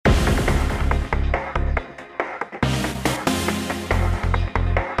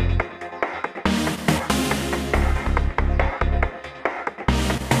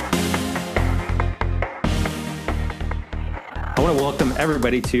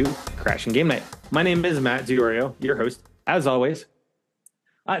everybody to Crashing Game Night. My name is Matt Ziorio, your host, as always.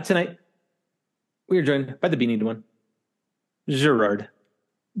 Tonight, we are joined by the beanied one, Gerard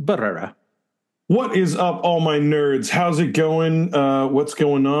Barrera. What is up, all my nerds? How's it going? What's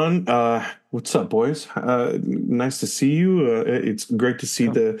going on? What's up, boys? Nice to see you. It's great to see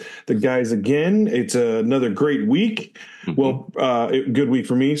the guys again. It's another great week. Mm-hmm. Well, good week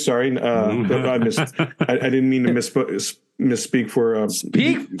for me. Sorry, I missed. I didn't mean to misspeak for.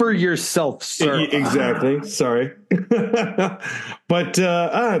 Speak for yourself, sir. Exactly. Sorry, but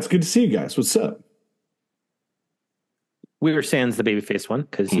it's good to see you guys. What's up? We were sans the babyface one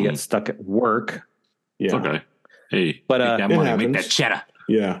because he got stuck at work. Yeah. Okay. Hey, but make that money, make that cheddar.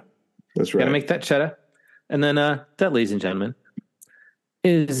 Yeah, that's right. Gotta make that cheddar. And then that, ladies and gentlemen,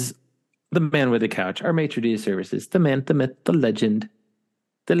 is the man with the couch, our maitre d' services, the man, the myth, the legend,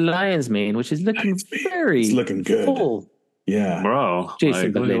 the lion's mane, which is looking it's looking good. Full. Yeah, bro.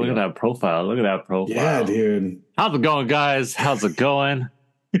 Jason, look at that profile. Look at that profile. Yeah, dude. How's it going, guys? How's it going?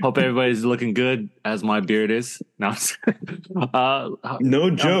 Hope everybody's looking good as my beard is. No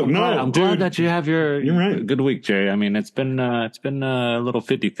joke. I'm glad that you have your good week, Jay. I mean, it's been a little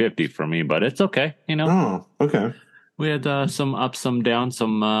 50-50 for me, but it's okay. You know. Oh, okay. We had some ups, some downs,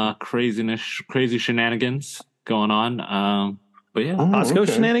 some crazy shenanigans going on. But yeah, Costco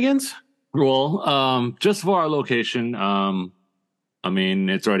shenanigans. Well, just for our location. I mean,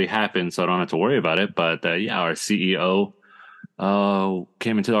 it's already happened, so I don't have to worry about it. But our CEO.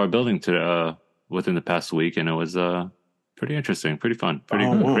 Came into our building within the past week, and it was pretty interesting, pretty fun, pretty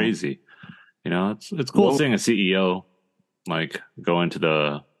crazy. You know, it's cool seeing a CEO like go into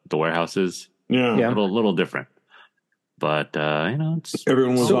the warehouses. Yeah, a little different. But you know,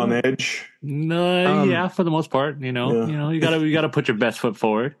 everyone was on edge. No, yeah, for the most part. You know, you gotta put your best foot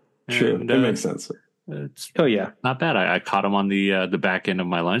forward. Sure, that makes sense. It's not bad. I caught him on the back end of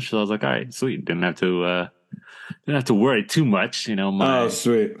my lunch, so I was like, all right, sweet. Didn't have to worry too much, you know.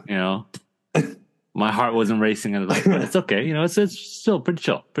 Sweet. You know, my heart wasn't racing, and like, but it's okay. You know, it's still pretty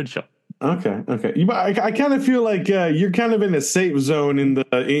chill. Okay. I kind of feel like you're kind of in a safe zone in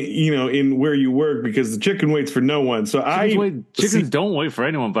where you work because the chicken waits for no one. So chickens don't wait for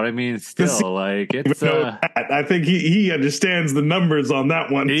anyone, but I mean, still, like it's. I think he understands the numbers on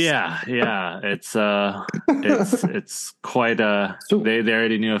that one. Yeah, it's quite. They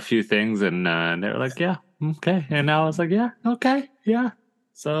already knew a few things, and they were like, yeah. Okay, and I was like, yeah, okay, yeah.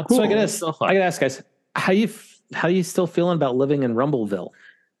 So I gotta ask, guys, how you still feeling about living in Rumbleville?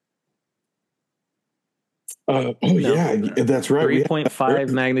 Yeah, that's right.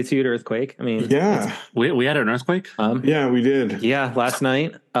 3.5 magnitude earthquake. I mean, yeah, we had an earthquake. Yeah, we did. Yeah, last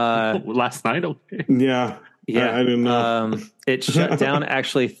night. Last night. Okay. Yeah. I didn't know. It shut down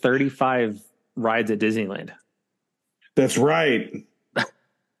actually 35 rides at Disneyland. That's right.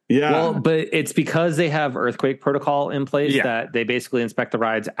 Yeah. Well, but it's because they have earthquake protocol in place that they basically inspect the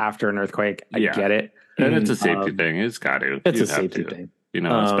rides after an earthquake. I get it. And it's a safety thing. It's got to. It's a safety thing. You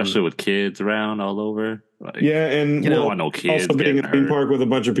know, especially with kids around all over. Like, and you don't want no kids. Also being in a theme park with a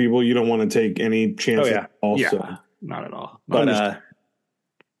bunch of people, you don't want to take any chances. Yeah, not at all. But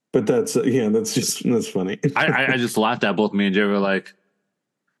that's that's funny. I just laughed at both me and Jay. Were like,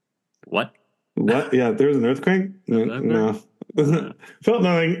 what? What? Yeah, there's an earthquake? No. Felt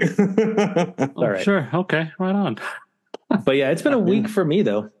nothing. All right. Sure. Okay. Right on. But yeah, it's been a week for me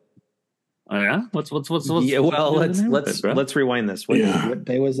though. Oh yeah. What's yeah, well, let's rewind this. What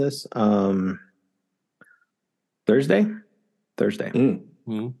day was this? Thursday.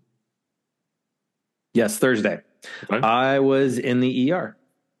 Mm-hmm. Yes, Thursday. Okay. I was in the ER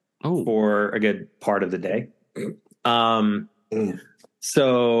for a good part of the day.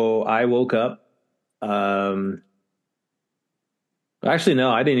 So I woke up. Actually, no,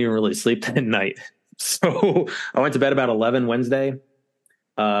 I didn't even really sleep that night. So I went to bed about 11 Wednesday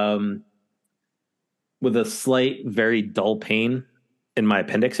with a slight, very dull pain in my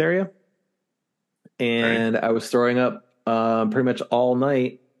appendix area. And I was throwing up pretty much all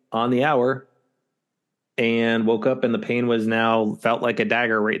night on the hour and woke up and the pain felt like a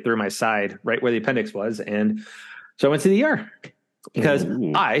dagger right through my side, right where the appendix was. And so I went to the ER because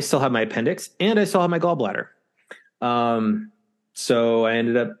I still have my appendix and I still have my gallbladder. So I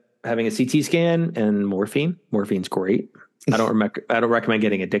ended up having a CT scan and morphine. Morphine's great. I don't recommend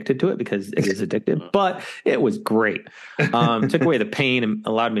getting addicted to it because it is addictive, but it was great. Took away the pain and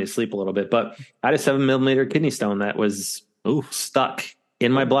allowed me to sleep a little bit. But I had a 7-millimeter kidney stone that was stuck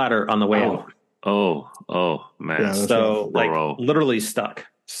in my bladder on the way out. Oh man! Yeah, so literally stuck.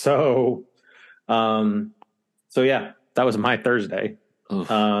 So, yeah, that was my Thursday.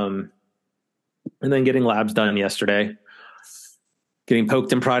 And then getting labs done yesterday. getting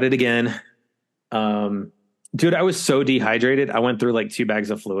poked and prodded again. Dude, I was so dehydrated. I went through like 2 bags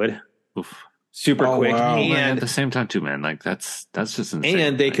of fluid. Oof. Super quick. Wow. And And at the same time, too, man, like that's just insane.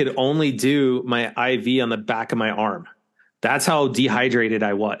 And they could only do my IV on the back of my arm. That's how dehydrated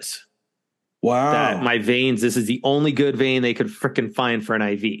I was. Wow. That my veins, this is the only good vein they could freaking find for an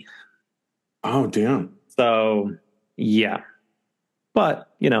IV. Oh, damn. So, yeah. But,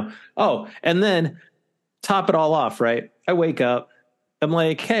 and then top it all off, right? I wake up. I'm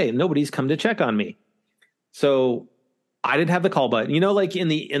like, hey, nobody's come to check on me. So I didn't have the call button. Like in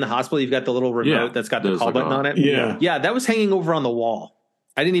the hospital, you've got the little remote that's got the call button on it. Yeah. Yeah, that was hanging over on the wall.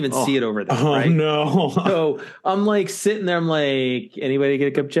 I didn't even see it over there. Oh, right? no. So I'm like sitting there. I'm like, anybody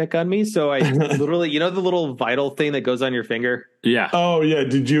gonna come check on me? So I literally, the little vital thing that goes on your finger? Yeah. Oh, yeah.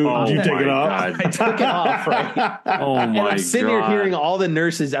 Did you take it off? God. I took it off, right? Oh, my God. And I'm sitting here hearing all the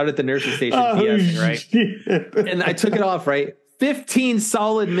nurses out at the nurses station BSing, right? Shit. And I took it off, right? 15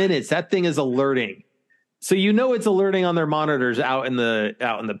 solid minutes. That thing is alerting. So it's alerting on their monitors out in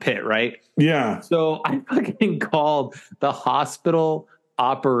the pit, right? Yeah. So I fucking called the hospital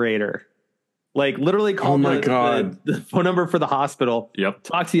operator. Like literally called the phone number for the hospital. Yep.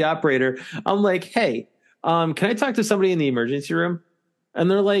 Talk to the operator. I'm like, hey, can I talk to somebody in the emergency room? And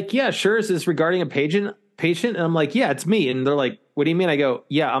they're like, yeah, sure. Is this regarding a patient? And I'm like, yeah, it's me. And they're like, what do you mean? I go,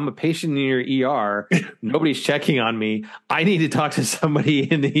 yeah, I'm a patient in your ER. Nobody's checking on me. I need to talk to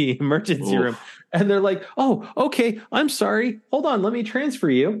somebody in the emergency room. And they're like, oh, okay. I'm sorry. Hold on. Let me transfer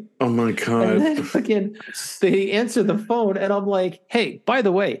you. Oh, my God. And then again, they answer the phone and I'm like, hey, by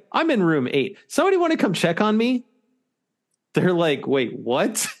the way, I'm in room 8. Somebody want to come check on me? They're like, wait,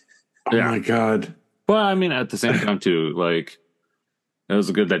 what? Oh, my God. But I mean, at the same time, too, like, it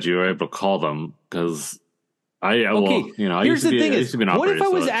was good that you were able to call them because here's the thing is, what if I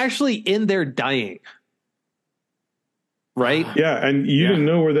was actually in there dying? Right? Yeah, and you didn't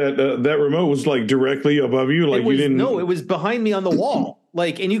know where that remote was like directly above you. Like you didn't. No, it was behind me on the wall.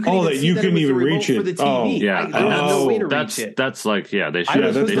 Like, and you couldn't even reach it for the TV. Yeah, there was no way to reach it. That's like, they should. I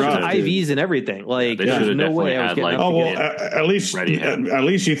was supposed to have IVs and everything. Like, there's no way I was getting. At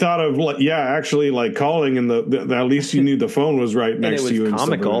least you thought of actually like calling, and at least you knew the phone was right next to you. It was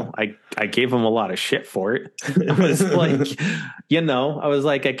comical. I gave him a lot of shit for it. I was like, I was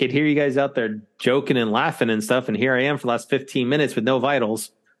like, I could hear you guys out there joking and laughing and stuff, and here I am for the last 15 minutes with no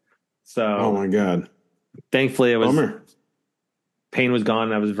vitals. So, oh my God! Thankfully, it was. Bummer. Pain was gone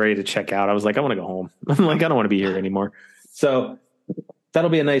and I was ready to check out. I was like, I want to go home. I'm like, I don't want to be here anymore. So that'll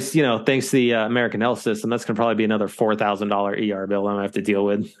be a nice, thanks to the American Health System, that's going to probably be another $4,000 ER bill I'm going to have to deal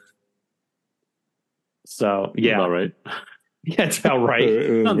with. So, yeah. About right. Yeah, it's about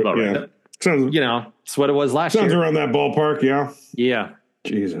right. Sounds about right. Sounds, it's what it was last year. Sounds around that ballpark, yeah. Yeah.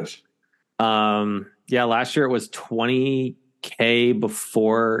 Jesus. Last year it was $20,000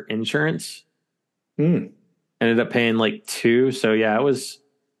 before insurance. Ended up paying like 2. So it was,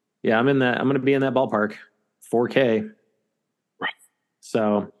 I'm going to be in that ballpark, $4,000. Right.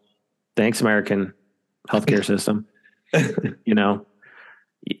 So thanks, American healthcare system. I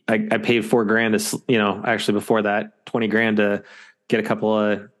paid $4,000 to, actually before that, $20,000 to get a couple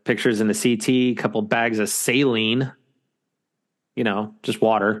of pictures in the CT, a couple bags of saline, just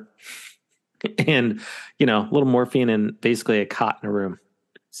water and, a little morphine and basically a cot in a room.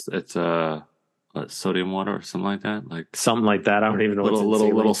 It's sodium water or something like that, something like that. I don't even know.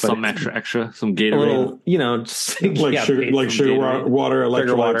 Little some extra, some Gatorade. Just sugar water,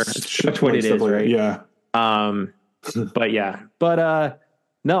 electrolytes. That's what it is, right? Yeah.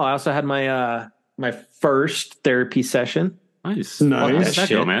 No, I also had my first therapy session. Nice. Nice. Fuck that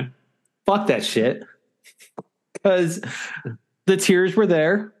shit, man. Fuck that shit. Because the tears were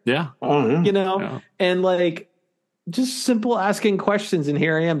there. Yeah. Oh, yeah. And like. Just simple asking questions, and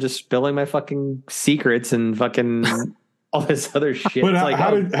here I am just spilling my fucking secrets and fucking all this other shit. But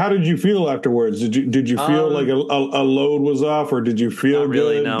how did you feel afterwards? Did you feel like a load was off, or did you feel not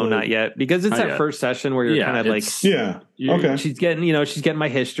really? good? No, not yet. Because it's that first session where you're kind of like, okay. She's getting my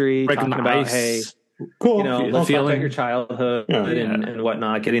history, talking about, hey, cool. Let's talk about your childhood and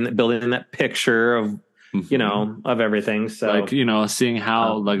whatnot, building that picture of. Of everything. So seeing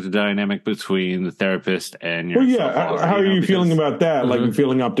how the dynamic between the therapist and your how are you feeling about that? Like, you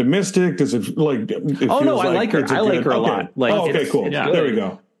feeling optimistic? Does it like? I like her. I like her a lot. Like, okay, cool. There we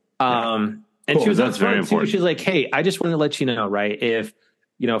go. And she was upfront too. She's like, hey, I just want to let you know, right? If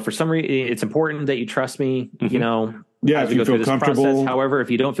for some reason it's important that you trust me. If you feel comfortable. Process. However,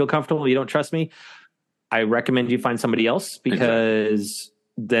 if you don't feel comfortable, you don't trust me, I recommend you find somebody else because.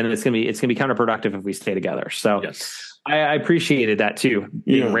 Then it's gonna be counterproductive if we stay together. So, I appreciated that too,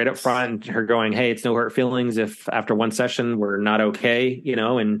 being Yeah. right up front, her going, "Hey, it's no hurt feelings if after one session we're not okay,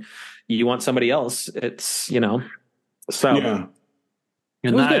 and you want somebody else, it's so Yeah. it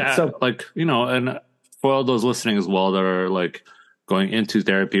And was good." So and for all those listening as well that are like going into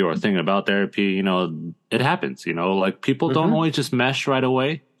therapy or thinking about therapy, it happens. Like people don't always just mesh right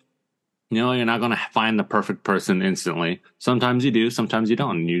away. You're not going to find the perfect person instantly. Sometimes you do, sometimes you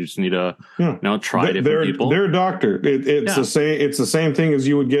don't. And you just need to, try different people. They're a doctor. It's the same. It's the same thing as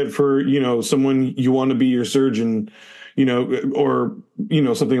you would get for someone you want to be your surgeon, or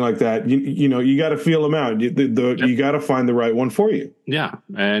something like that. You got to feel them out. You got to find the right one for you. Yeah,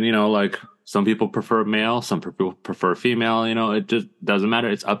 and like some people prefer male, some people prefer female. It just doesn't matter.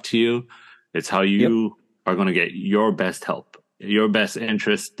 It's up to you. It's how you are going to get your best help. Your best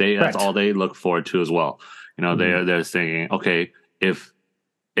interest, that's all they look forward to as well. They're thinking, okay, if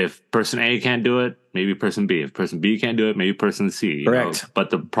person A can't do it, maybe person B. If person B can't do it, maybe person C. Correct. But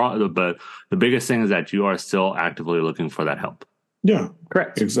the biggest thing is that you are still actively looking for that help. Yeah,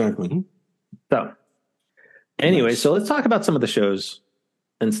 correct. Exactly. Mm-hmm. So anyway, so let's talk about some of the shows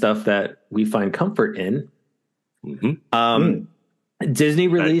and stuff that we find comfort in. Disney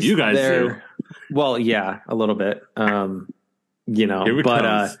released you guys do. Well, yeah, a little bit.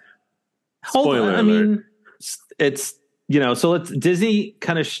 But spoiler alert. It's so Disney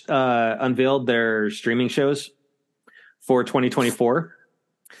kind of unveiled their streaming shows for 2024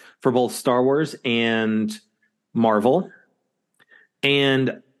 for both Star Wars and Marvel,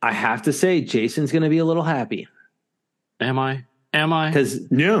 and I have to say Jason's going to be a little happy. Am I? Because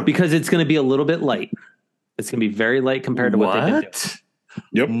it's going to be a little bit light. It's going to be very light compared to what they've been doing.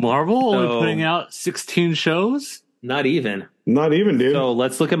 Yep. Marvel only putting out 16 shows. Not even, dude. So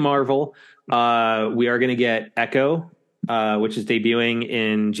let's look at Marvel. We are going to get Echo, which is debuting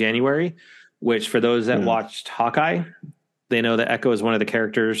in January, which for those that watched Hawkeye, they know that Echo is one of the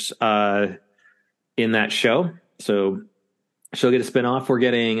characters in that show. So she'll get a spinoff. We're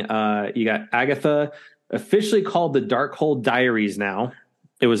getting, you got Agatha, officially called the Darkhold Diaries now.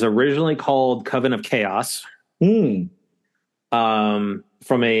 It was originally called Coven of Chaos. From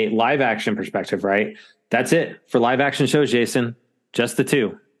a live action perspective, right? That's it for live action shows, Jason. Just the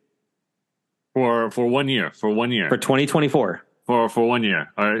two. For 1 year. For 1 year. For 2024. For 1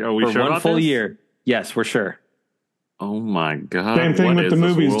 year. Are we for sure one about full this? year? Yes, we're sure. Oh my god! Same thing with the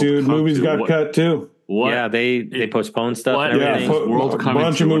movies, dude. Movies got cut too. Yeah, they postponed stuff and everything. A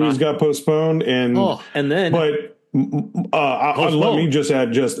bunch of movies got postponed, and then let me just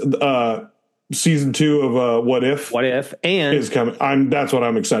add season 2 of What If and is coming. That's what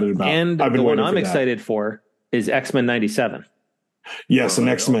I'm excited about. And the one I'm excited for is X-Men 97. Yes, and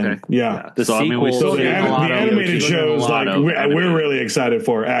X-Men. Okay. Yeah. The sequel. The animated shows, we're really excited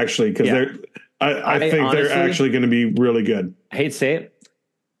for, actually, because I think honestly, they're actually going to be really good. I hate to say it.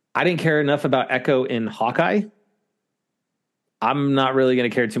 I didn't care enough about Echo in Hawkeye. I'm not really going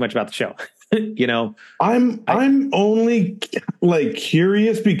to care too much about the show. I'm only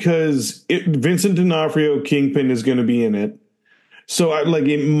curious because Vincent D'Onofrio, Kingpin, is going to be in it. So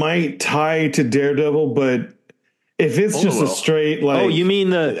it might tie to Daredevil, but if it's a straight you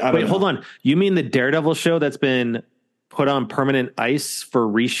mean hold on. You mean the Daredevil show that's been put on permanent ice for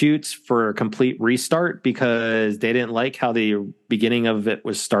reshoots for a complete restart because they didn't like how the beginning of it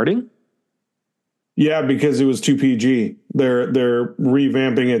was starting? Yeah, because it was too PG. They're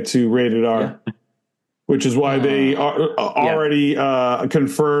revamping it to rated R, which is why they already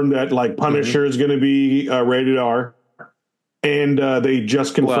confirmed that Punisher is going to be rated R, and they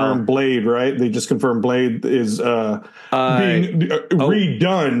just confirmed Blade. Right? They just confirmed Blade is being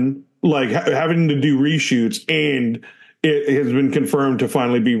redone, having to do reshoots, and it has been confirmed to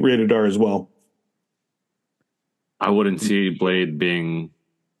finally be rated R as well. I wouldn't see Blade being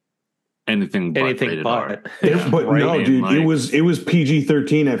anything but rated R. No, dude, it was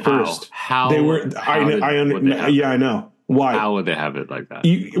PG-13 at first. How they were? I know why. How would they have it like that?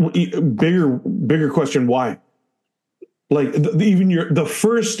 Bigger question: why? The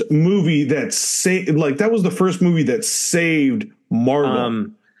first movie that that was the first movie that saved Marvel.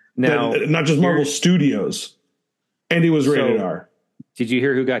 Not just Marvel Studios, and it was rated R. Did you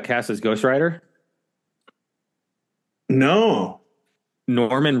hear who got cast as Ghost Rider? No.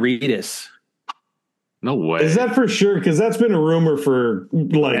 Norman Reedus. No way. Is that for sure? Because that's been a rumor for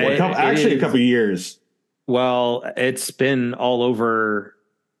a couple of years. Well, it's been all over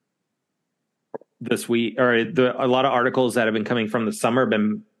this week, or a lot of articles that have been coming from the summer have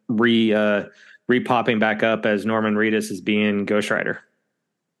been re-popping back up as Norman Reedus is being Ghost Rider.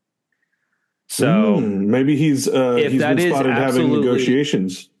 So maybe he's been spotted having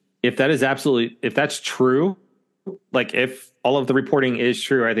negotiations. If that's true, like if all of the reporting is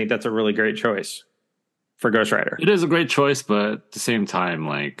true, I think that's a really great choice for Ghost Rider. It is a great choice, but at the same time,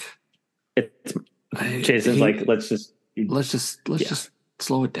 like It's Jason's like, let's just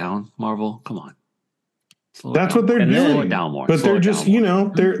slow it down, Marvel. Come on. That's what they're doing. Slow it down more. But they're just,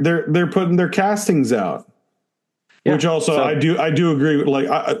 they're putting their castings out. Yeah, which also I do agree with. Like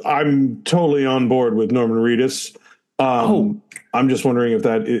I'm totally on board with Norman Reedus. I'm just wondering if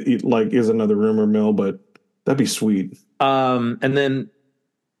that is another rumor mill, but that'd be sweet. And then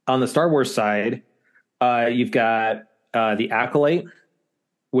on the Star Wars side, you've got the Acolyte,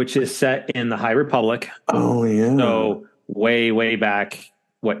 which is set in the High Republic. Oh yeah. So way back,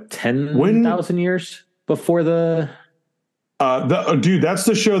 what 10,000 years before the. Dude, that's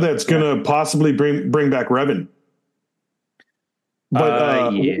the show that's gonna possibly bring back Revan.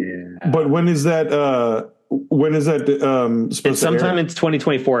 But but when is that? Supposed it's sometime to air? in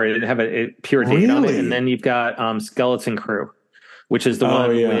 2024. It didn't have a pure date on it. And then you've got Skeleton Crew, which is the one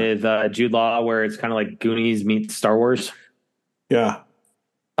with Jude Law, where it's kind of like Goonies meets Star Wars. Yeah.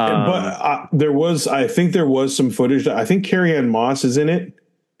 But I think there was some footage. I think Carrie-Anne Moss is in it,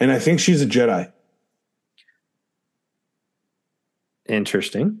 and I think she's a Jedi.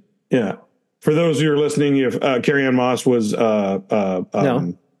 Interesting. Yeah. For those who are listening, if Carrie-Anne Moss was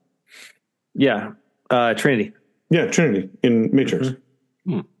Trinity. Yeah, Trinity in Matrix.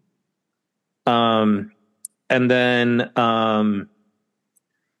 Mm-hmm. And then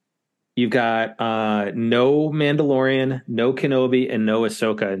you've got no Mandalorian, no Kenobi, and no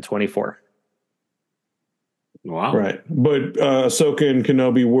Ahsoka in 24. Wow. Right. But Ahsoka and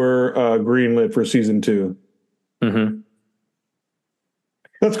Kenobi were greenlit for season 2. Mm-hmm.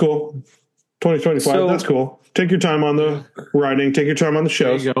 That's cool. 2025. That's cool. Take your time on the writing. Take your time on the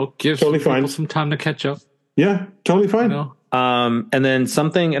shows. There you go. Give totally fine. Some time to catch up. Yeah, totally fine. And then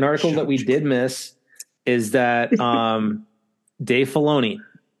an article that we did miss is that Dave Filoni,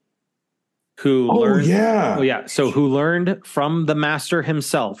 who who learned from the master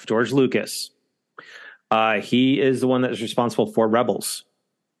himself, George Lucas. He is the one that is responsible for Rebels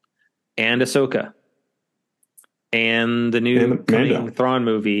and Ahsoka. And the new coming Thrawn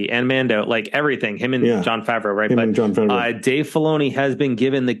movie and Mando, like everything, him and Jon Favreau, right? John Favreau. Dave Filoni has been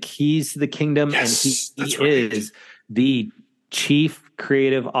given the keys to the kingdom, and he is the chief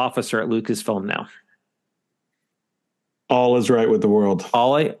creative officer at Lucasfilm now. All is right with the world.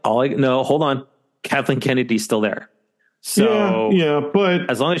 No, hold on. Kathleen Kennedy's still there. So but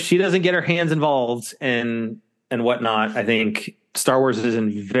as long as she doesn't get her hands involved and whatnot, I think Star Wars is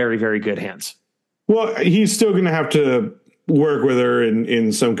in very, very good hands. Well, he's still going to have to work with her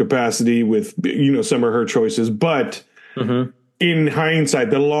in some capacity with, some of her choices. But in hindsight,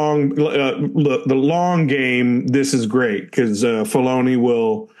 the long game, this is great because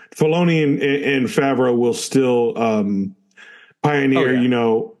Filoni and Favreau will still pioneer,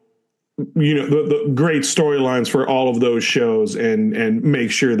 the great storylines for all of those shows and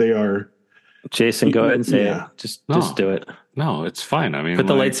make sure they are. Jason, go ahead and say it. Just do it. No, it's fine. I mean, put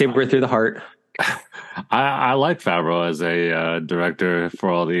the lightsaber through the heart. I like Favreau as a director for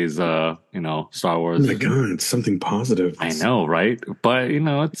all these, Star Wars. Oh my God, it's something positive. I know, right? But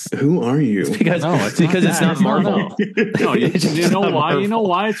it's who are you? It's because it's not Marvel. No, you know why? Marvel. You know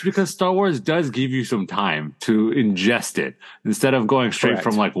why? It's because Star Wars does give you some time to ingest it instead of going straight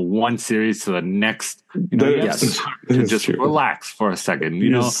from like one series to the next. Just relax for a second.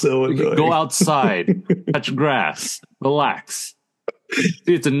 Go outside, touch grass, relax.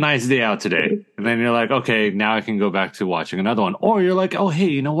 It's a nice day out today. And then you're like, okay, now I can go back to watching another one. Or you're like, oh, hey,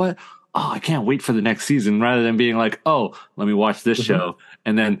 you know what? Oh, I can't wait for the next season, rather than being like, oh, let me watch this show.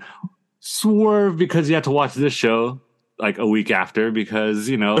 And then swerve because you have to watch this show like a week after because,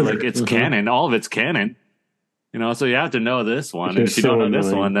 it's canon. All of it's canon. So you have to know this one. And if you don't know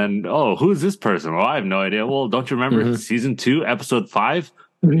this one, then, who's this person? Well, I have no idea. Well, don't you remember season 2, episode 5?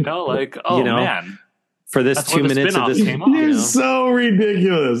 Man. For this 2 minutes of this came off, you're so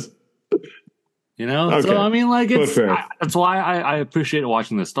ridiculous. Okay. So I mean, like that's why I appreciate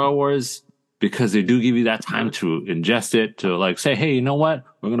watching the Star Wars because they do give you that time to ingest it, to like say, hey, you know what?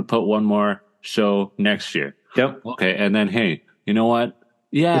 We're gonna put one more show next year. Yep. Okay, and then hey, you know what?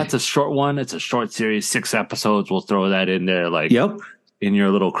 Yeah, it's a short one. It's a short series, 6 episodes. We'll throw that in there, like in your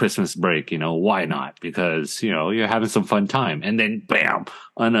little Christmas break. Why not? Because you're having some fun time, and then bam,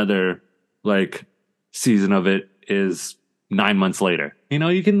 another like season of it is 9 months later.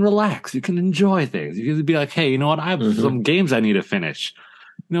 You can relax. You can enjoy things. You can be like, hey, you know what? I have some games I need to finish.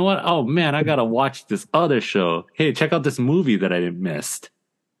 You know what? Oh, man, I got to watch this other show. Hey, check out this movie that I didn't miss.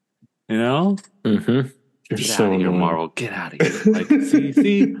 You're Get so out of here, annoying. Marvel. Get out of here. Like,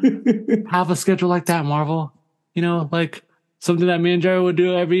 see, have a schedule like that, Marvel. like something that me and Jerry would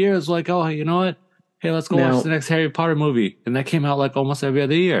do every year is like, oh, you know what? Hey, let's go watch the next Harry Potter movie. And that came out like almost every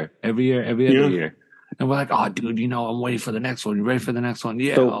other year. Every other year. And we're like, oh, dude, I'm waiting for the next one. You ready for the next one?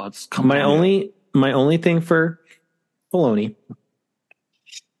 Yeah, so it's coming. My only thing for Filoni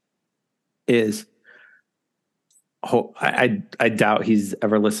is, I doubt he's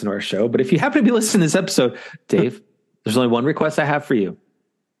ever listened to our show, but if you happen to be listening to this episode, Dave, there's only one request I have for you.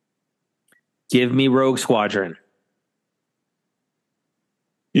 Give me Rogue Squadron.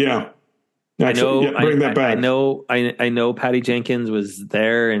 Yeah. I know. Bring that back. I know Patty Jenkins was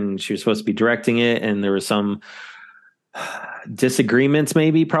there and she was supposed to be directing it, and there was some disagreements,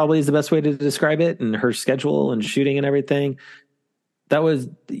 maybe probably is the best way to describe it, and her schedule and shooting and everything.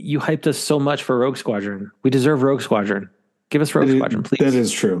 You hyped us so much for Rogue Squadron. We deserve Rogue Squadron. Give us Rogue Squadron, please. That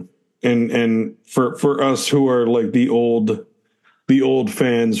is true. And for us who are like the old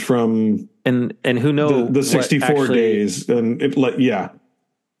fans from and who know the 64 days, and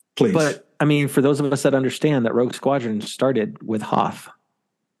please. But I mean, for those of us that understand that Rogue Squadron started with Hoth.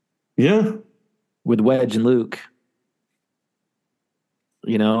 Yeah. With Wedge and Luke.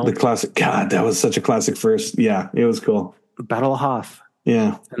 The classic. God, that was such a classic first. Yeah, it was cool. Battle of Hoth.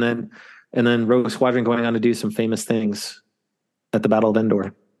 Yeah. And then Rogue Squadron going on to do some famous things at the Battle of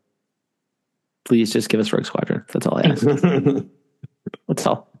Endor. Please just give us Rogue Squadron. That's all I ask. That's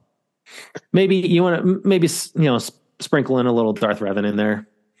all. Maybe you want to sprinkle in a little Darth Revan in there.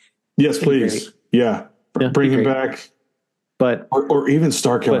 Yes, please. Yeah. Bring him back. But or even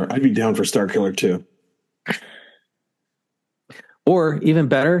Starkiller. I'd be down for Starkiller too. Or even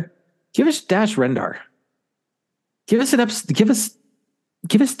better, give us Dash Rendar. Give us an episode. Give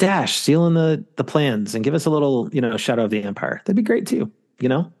us Dash sealing the plans, and give us a little, Shadow of the Empire. That'd be great too,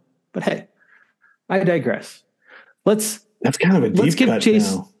 But hey, I digress. That's kind of a deep cut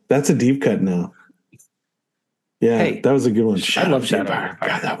now. That's a deep cut now. Yeah, hey, that was a good one. I love Shadow of the Empire.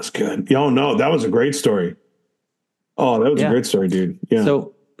 God, that was good. No, that was a great story. Oh, that was a great story, dude. Yeah.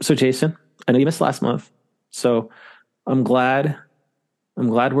 So Jason, I know you missed last month, so I'm glad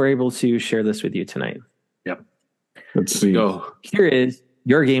we're able to share this with you tonight. Yep. Let's see. Go. Here is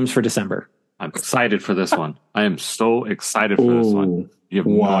your games for December. I'm excited for this one. I am so excited for this one. You have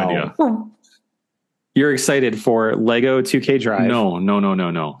no idea. You're excited for Lego 2K Drive. No.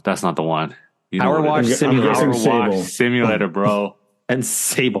 That's not the one. Power Wash Simulator. Power Wash Simulator, bro. And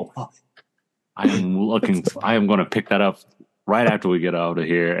Sable. I am going to pick that up right after we get out of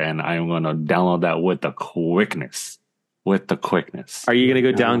here, and I am going to download that with the quickness. Are you going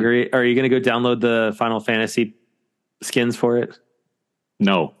to go downgrade? Are you going to go download the Final Fantasy skins for it?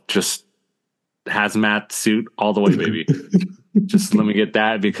 No, just hazmat suit all the way, baby. Just let me get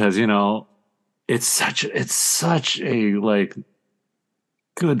that, because it's such a like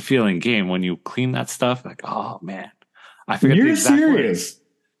good feeling game when you clean that stuff. Like, oh man, I forget. You're serious?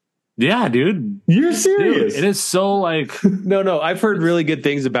 Yeah, dude. You're serious? Dude, it is so like no. I've heard really good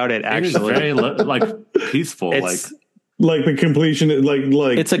things about it. Actually, it is very peaceful. Like the completion, like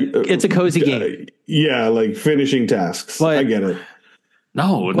it's a cozy game. Yeah, like finishing tasks. But, I get it.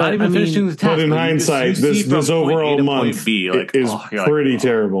 No, not even finishing the task. But in hindsight, this overall month is pretty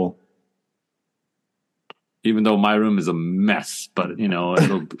terrible. Even though my room is a mess, but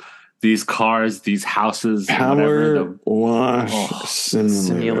these cars, these houses, Power Wash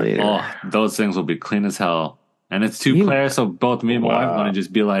Simulator. Oh, those things will be clean as hell. And it's 2 players, so both me and my wife are going to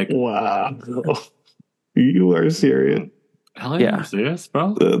just be like, wow. You are serious. Hell yeah, I'm serious,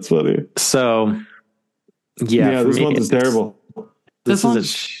 bro. That's funny. So, this month is terrible. This is a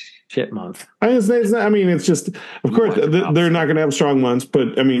shit month. It's just, of course, they're not going to have strong months,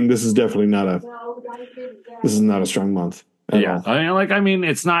 but this is definitely not a strong month. Yeah,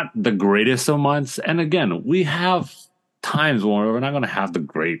 it's not the greatest of months, and again, we have times when we're not going to have the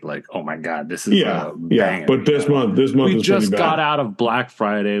great, like, oh my god, this is banging. But this month we just got out of Black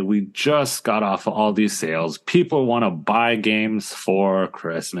Friday. We just got off of all these sales. People want to buy games for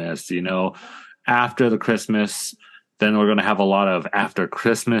Christmas. After the Christmas, then we're going to have a lot of after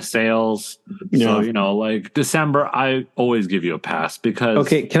Christmas sales. So like December, I always give you a pass because.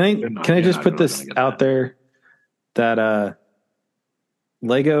 Okay, can I just put this out there that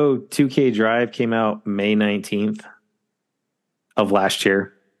Lego 2K Drive came out May 19th. Of last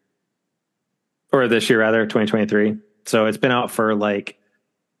year, or this year rather, 2023. So it's been out for like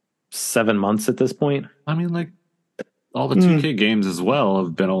 7 months at this point. All the 2K games as well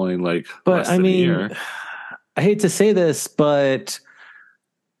have been only like less than a year. I hate to say this, but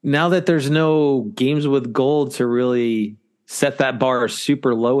now that there's no games with gold to really set that bar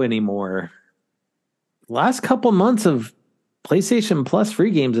super low anymore, last couple months of PlayStation Plus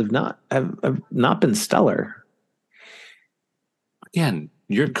free games have not been stellar. again,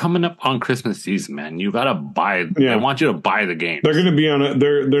 you're coming up on Christmas season, man. You gotta buy. Yeah. I want you to buy the game. They're going to be on a.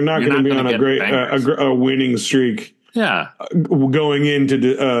 They're not going to be on a great a winning streak. Yeah, going into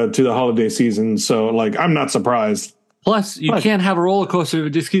to the holiday season. So like, I'm not surprised. Plus, you can't have a roller coaster if it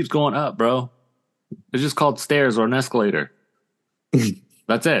just keeps going up, bro. It's just called stairs or an escalator.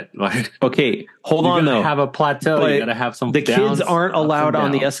 That's it. Like, okay, hold on though. Have a plateau. You gotta have some. The kids aren't allowed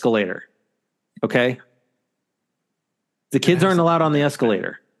on the escalator. Okay, the kids aren't allowed on the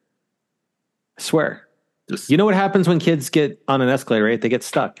escalator. I swear. You know what happens when kids get on an escalator, right? They get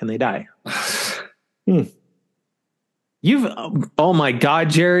stuck and they die. Oh my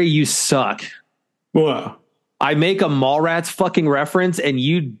God, Jerry, you suck. What? I make a Mallrats fucking reference and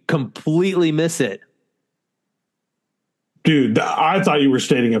you completely miss it. Dude, I thought you were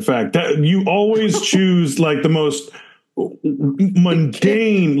stating a fact. That you always choose like the most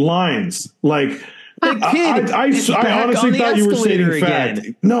mundane lines. Like, I honestly thought you were stating fact.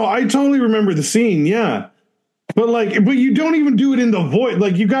 No, I totally remember the scene. Yeah. But you don't even do it in the voice.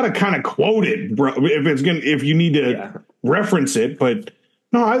 Like, you got to kind of quote it, bro, if you need to reference it. But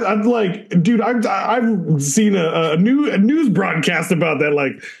no, I'd like, dude, I've seen a news broadcast about that.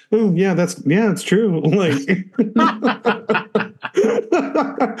 Like, oh yeah, it's true. Like,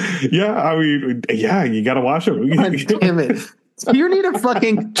 yeah, I mean, yeah, you got to watch it. God damn it. You need a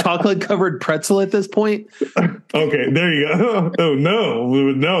fucking chocolate covered pretzel at this point. Okay, there you go. Oh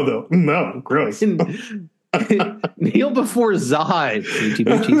no, gross. Kneel before Zod. Snoochie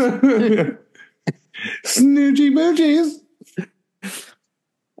boochies. Snoochie boochies.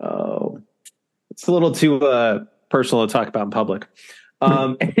 Oh, it's a little too personal to talk about in public.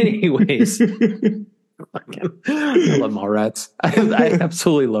 Anyways, I love Mallrats. I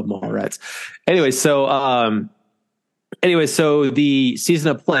absolutely love Mallrats. Anyway, so the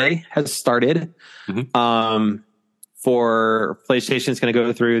season of play has started. Mm-hmm. For PlayStation, it's going to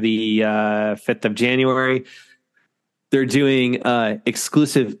go through the 5th of January. They're doing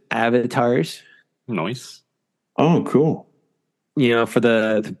exclusive avatars. Nice. Oh, cool. You know, for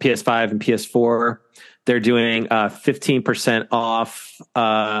the PS5 and PS4, they're doing 15% off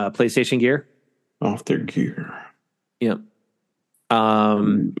PlayStation gear. Off their gear. Yep.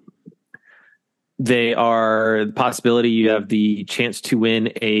 They are the possibility you have the chance to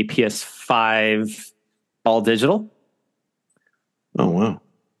win a PS5 all digital. Oh, wow.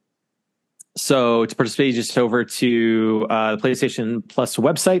 So to participate, just over to the PlayStation Plus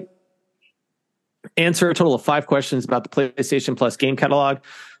website. Answer a total of 5 questions about the PlayStation Plus game catalog.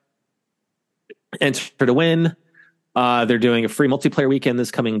 Enter to win. They're doing a free multiplayer weekend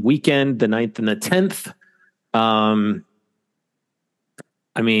this coming weekend, the 9th and the 10th. I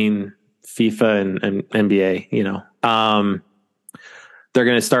mean, FIFA and NBA, you know. They're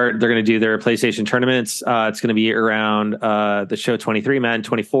going to do their PlayStation tournaments. It's going to be around the Show 23, Madden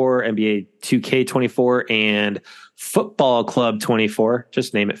 24, NBA 2K 24, and Football Club 24.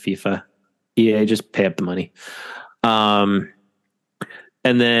 Just name it FIFA. EA, just pay up the money. And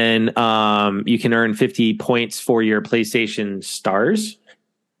then you can earn 50 points for your PlayStation stars,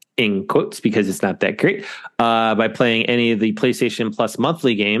 in quotes, because it's not that great, by playing any of the PlayStation Plus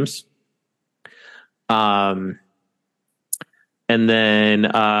monthly games. And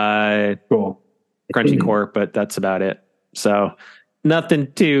then cool. Crunchy Core, but that's about it. So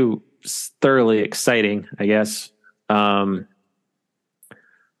nothing too thoroughly exciting, I guess.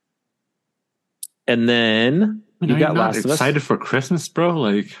 And then you got Last of Us. Excited for Christmas, bro?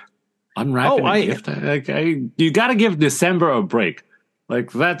 Like, unwrapping a gift. Like, you got to give December a break.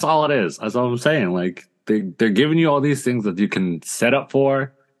 Like, that's all it is. That's all I'm saying. Like, they're giving you all these things that you can set up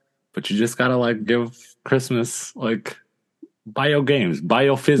for, but you just gotta like give Christmas, like, buy your games, buy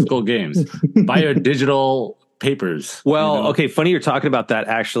your physical games, buy your digital papers. Well, you know? Okay, funny you're talking about that,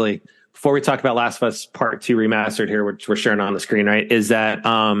 actually. Before we talk about Last of Us Part 2 Remastered here, which we're sharing on the screen, right, is that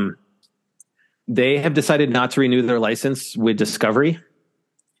they have decided not to renew their license with Discovery,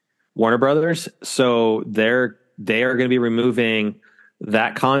 Warner Brothers. So they are going to be removing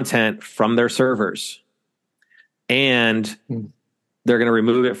that content from their servers. And they're going to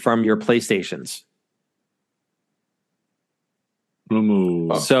remove it from your PlayStations.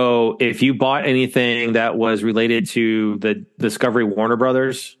 So if you bought anything that was related to the Discovery Warner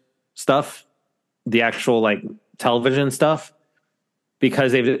Brothers stuff, the actual like television stuff,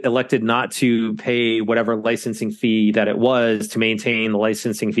 because they've elected not to pay whatever licensing fee that it was to maintain the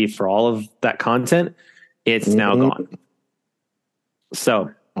licensing fee for all of that content, it's now gone.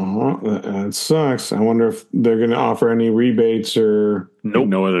 So that sucks. I wonder if they're going to offer any rebates or. Nope.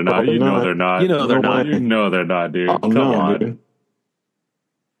 No, they're not. You know they're not. You know they're not. You know they're not, dude. Come on. Dude.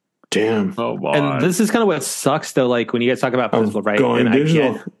 damn. Oh boy. And this is kind of what sucks, though. Like when you guys talk about physical, right? Going And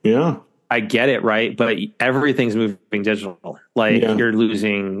digital. I get it, right? But everything's moving digital. Like you're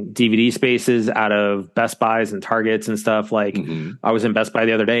losing DVD spaces out of Best Buys and Targets and stuff. Like I was in Best Buy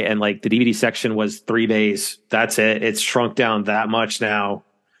the other day, and like the DVD section was 3 days. That's it. It's shrunk down that much now.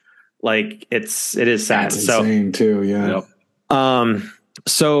 Like it is sad. That's insane too. Yeah. Yep.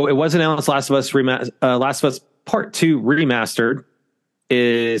 So it was announced Last of Us Part 2 Remastered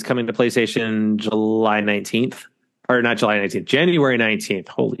is coming to PlayStation July 19th. Or not July 19th, January 19th.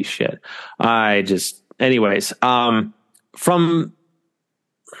 Holy shit. Anyways, from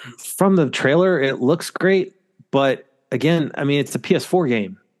the trailer, it looks great. But again, I mean, it's a PS4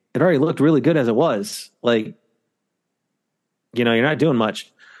 game. It already looked really good as it was. Like, you're not doing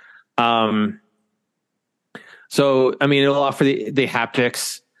much. So, I mean, it'll offer the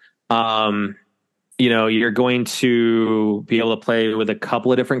haptics. You're going to be able to play with a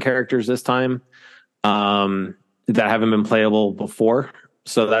couple of different characters this time that haven't been playable before.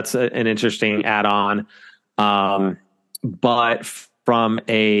 So that's an interesting add-on. But from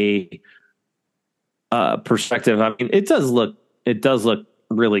a perspective, I mean, it does look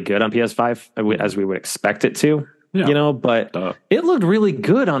really good on PS5 as we would expect it to, but it looked really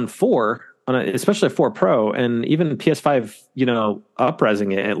good on 4, especially 4 Pro, and even PS5,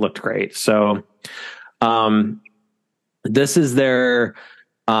 up-resing it looked great. So this is their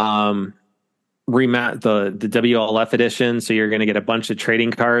the WLF edition. So you're going to get a bunch of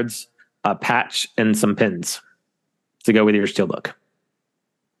trading cards, a patch, and some pins to go with your Steelbook.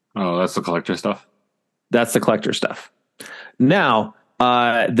 Oh, that's the collector stuff? That's the collector stuff. Now,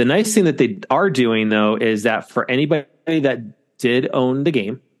 the nice thing that they are doing, though, is that for anybody that did own the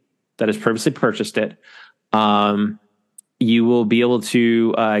game, that has previously purchased it, you will be able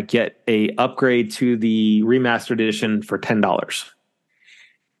to get a upgrade to the remastered edition for $10.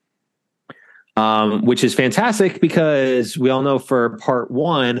 Which is fantastic because we all know for Part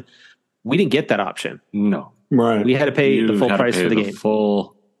 1, we didn't get that option. No. Right. We had to pay the full price for the game.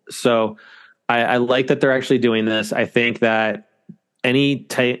 So I like that they're actually doing this. I think that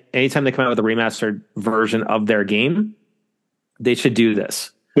anytime they come out with a remastered version of their game, they should do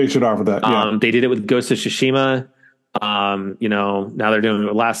this. They should offer that. Yeah. They did it with Ghost of Tsushima. Now they're doing it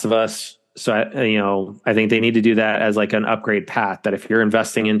with Last of Us. So I think they need to do that as like an upgrade path, that if you're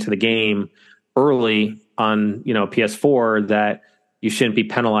investing into the game early on, PS4, that you shouldn't be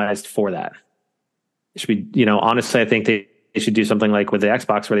penalized for that. It should be, honestly, I think they should do something like with the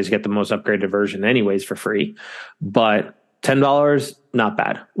Xbox where they get the most upgraded version anyways for free. But $10, not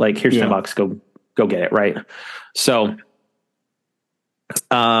bad. Like, here's $10, go get it, right? So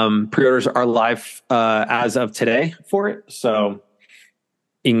pre-orders are live as of today for it. So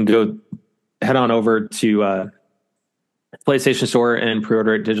you can go head on over to PlayStation Store and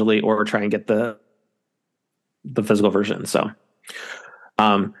pre-order it digitally, or try and get the physical version. So,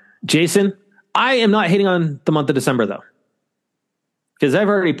 Jason, I am not hating on the month of December, though, because I've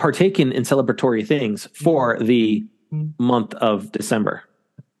already partaken in celebratory things for the month of December.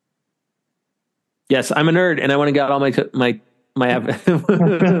 Yes, I'm a nerd, and I want to get all my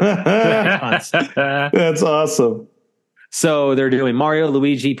That's awesome. So they're doing Mario,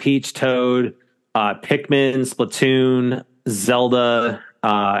 Luigi, Peach, Toad, Pikmin, Splatoon, Zelda.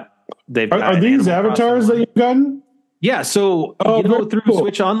 Are these avatars that you've gotten? Yeah. So through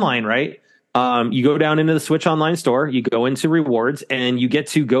Switch Online, right? You go down into the Switch Online store, you go into rewards, and you get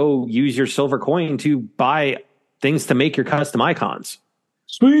to go use your silver coin to buy things to make your custom icons.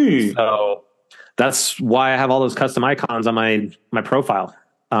 Sweet. So that's why I have all those custom icons on my profile.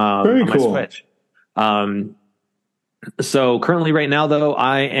 Very on cool. my Switch. So currently right now, though,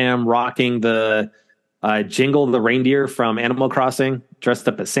 I am rocking the Jingle the reindeer from Animal Crossing, dressed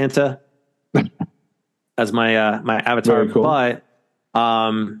up as Santa as my my avatar. Very cool. But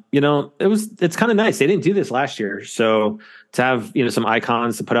it's kind of nice. They didn't do this last year, so to have some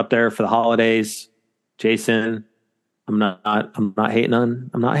icons to put up there for the holidays, Jason. I'm not hating on.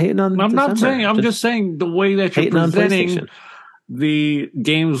 I'm not hating on. I'm not saying. I'm just saying the way that you're presenting the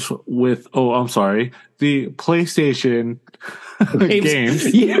games with. Oh, I'm sorry. The PlayStation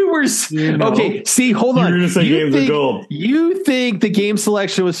games. You were okay. See, hold on. You're gonna say games of gold. You think the game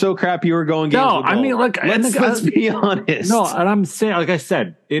selection was so crap? You were going games. No, I mean, like, let's be honest. No, and I'm saying, like I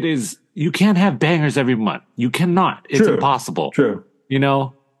said, it is. You can't have bangers every month. You cannot. It's impossible. True.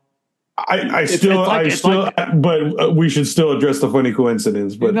 But we should still address the funny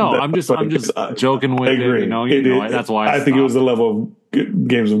coincidence. But I'm just joking with it. That's why I think it was the level of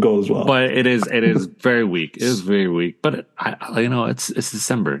games of gold as well. But it is very weak. It is very weak. But it's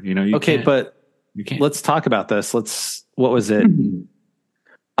December. You can't. But you can't. Let's talk about this. What was it?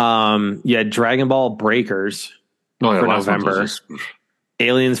 You had Dragon Ball Breakers for November.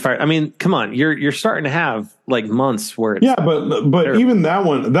 Aliens Fire. I mean, come on, you're starting to have like months where it's but even that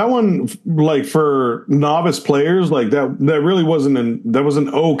one like for novice players like that really wasn't an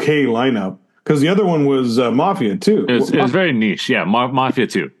okay lineup because the other one was Mafia 2. It was very niche, yeah. Mafia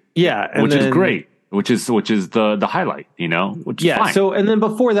 2, yeah, which is great, which is the highlight, which is fine. So and then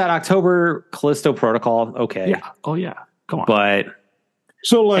before that, October Callisto Protocol, okay, yeah, oh yeah, come on, but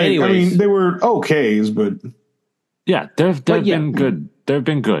so like anyways, I mean they were okays, but yeah, they've been good. They've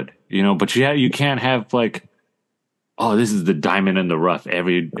been good, but you can't have like, oh, this is the diamond in the rough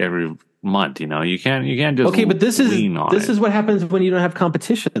every month, You can't just okay, but this is what happens when you don't have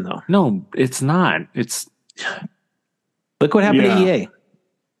competition, though. No, it's not. It's look what happened to EA.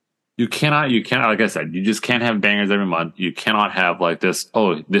 You cannot. Like I said, you just can't have bangers every month. You cannot have like this.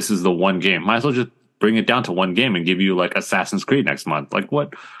 Oh, this is the one game. Might as well just bring it down to one game and give you like Assassin's Creed next month. Like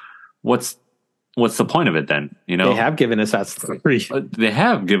what's the point of it then? They have given Assassin's Creed. They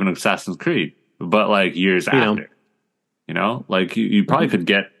have given Assassin's Creed, but like years after. Like you probably could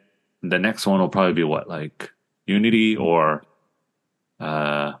get the next one will probably be what, like Unity or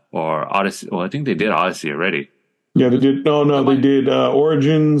Odyssey. Well, I think they did Odyssey already. Yeah, they did. No, they did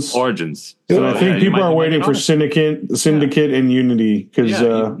Origins. So I think people are waiting for Syndicate and Unity because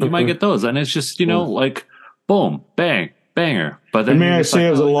you might get those, and it's just like boom, bang. Banger, but then may I say,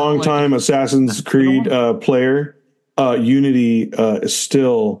 as a long-time Assassin's Creed player, Unity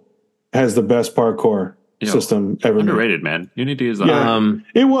still has the best parkour system ever. Underrated, man. Unity is it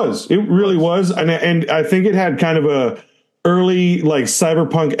really was, and I think it had kind of a early like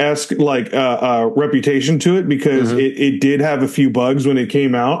cyberpunk-esque like reputation to it because it did have a few bugs when it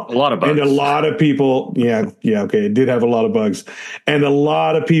came out. A lot of bugs, and a lot of people, okay, it did have a lot of bugs, and a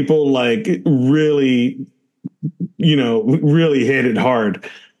lot of people like really hit it hard.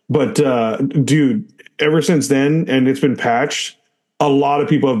 But dude, ever since then, and it's been patched, a lot of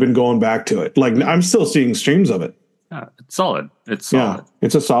people have been going back to it. Like I'm still seeing streams of it. Yeah, it's solid. It's solid. Yeah,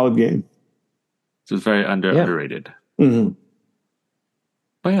 it's a solid game. It's just very underrated. Mm-hmm.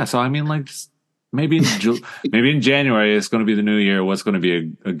 But yeah, so I mean, like, maybe in January it's going to be the new year. What's going to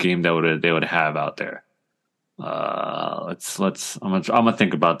be a game that they would have out there? Let's. I'm gonna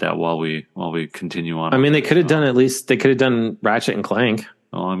think about that while we continue on. I mean, they could have done Ratchet and Clank.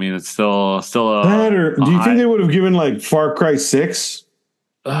 Well, I mean, it's still a better. Do you think they would have given like Far Cry 6?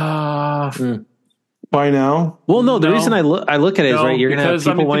 By now? Well, no. The reason I look at it is right. You're gonna have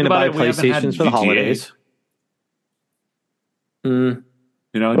people wanting to buy PlayStations for the holidays. Okay.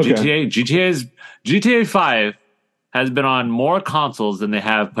 GTA 5 has been on more consoles than they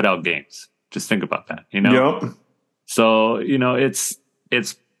have put out games. Just think about that, Yep. So, it's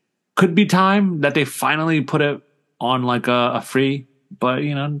could be time that they finally put it on like a free, but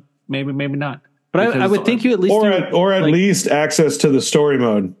maybe not. But I would think you at least at least access to the story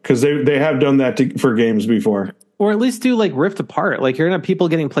mode because they have done that for games before. Or at least do like Rift Apart. Like you're gonna have people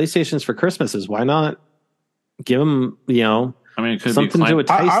getting PlayStations for Christmases. Why not give them? I mean, it could something be to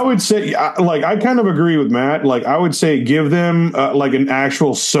entice. I would say, I kind of agree with Matt. Like, I would say, give them like an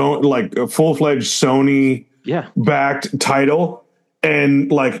actual a full-fledged Sony backed title, and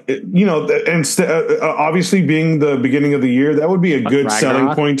like obviously being the beginning of the year, that would be a good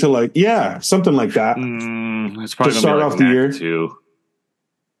selling point to something like that. It's probably to start off the year too.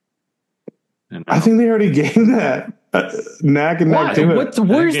 I think they already gave that. Knack and Knack 2.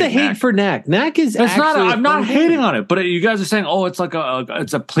 Where's the hate for Knack? Knack is actually I'm not hating on it, but you guys are saying, oh, it's like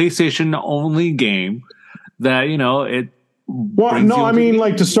it's a PlayStation only game that it. Well, no, I mean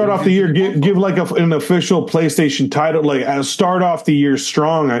like to start off the year, give like an official PlayStation title, like as start off the year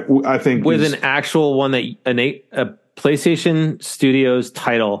strong. I think with an actual one that a PlayStation Studios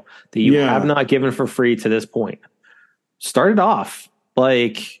title that you have not given for free to this point. Start off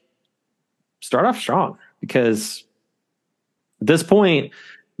strong because. At this point,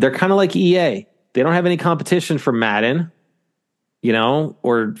 they're kind of like EA. They don't have any competition for Madden,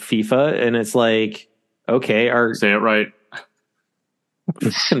 or FIFA, and it's like, okay, say it right.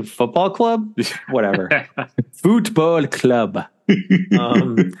 Football club, whatever. Football club.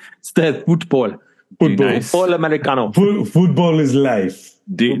 It's the football. Nice. Football americano. Football is life.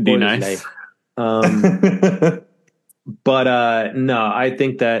 Nice. But no, I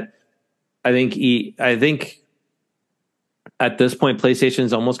think at this point, PlayStation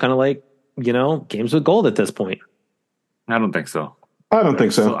is almost kind of like, games with gold at this point. I don't think so. I don't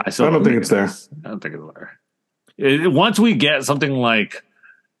think so. I don't think it's there. I don't think it's there. Once we get something like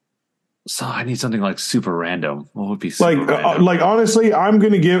So I need something like super random. What would be super random? Honestly, I'm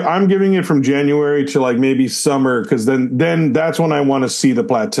giving it from January to like maybe summer, because then that's when I want to see the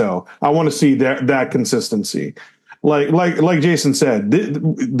plateau. I want to see that consistency. Like Jason said,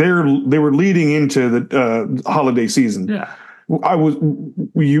 they were leading into the holiday season. Yeah,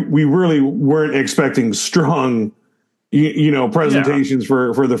 we really weren't expecting strong, presentations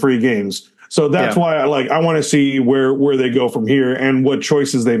for the free games. So that's why I want to see where they go from here and what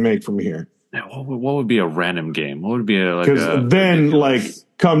choices they make from here. Yeah, what would be a random game? What would be because then ridiculous?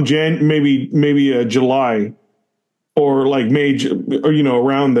 Come maybe July or like May, or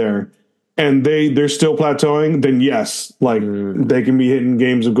around there, and they're still plateauing, then yes, they can be hitting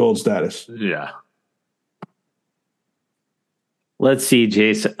games of gold status. Yeah. Let's see,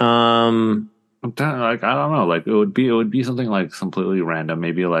 Jason. I don't know. Like it would be something like completely random,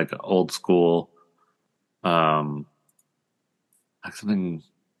 maybe like old school, like something.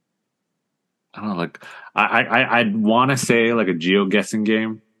 I don't know. Like I'd want to say like a geo-guessing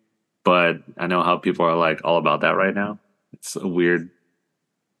game, but I know how people are like all about that right now. It's weird,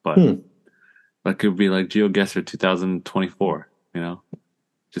 but that could be like GeoGuessr 2024.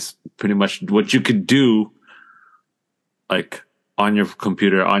 Just pretty much what you could do, like on your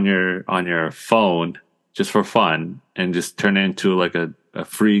computer, on your phone, just for fun, and just turn it into like a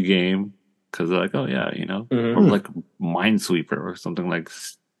free game, because they're like, oh yeah, or like Minesweeper or something like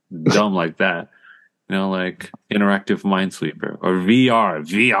dumb like that, like interactive Minesweeper or VR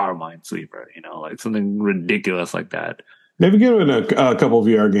Minesweeper, like something ridiculous like that. Maybe give it a couple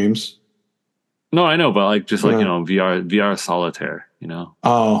VR games. No, I know, but like just like VR solitaire,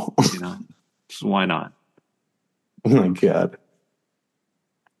 Oh, just why not? Oh my god!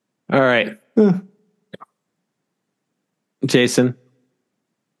 All right, Jason.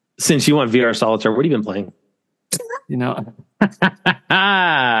 Since you want VR solitaire, what have you been playing?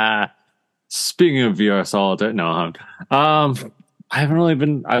 Speaking of VR solitaire, no, I haven't really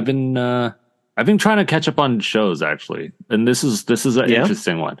been. I've been trying to catch up on shows, actually, and this is an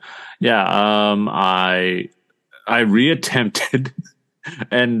interesting one. Yeah, I reattempted,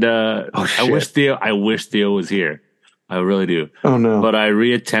 and I wish Theo was here. I really do. Oh no! But I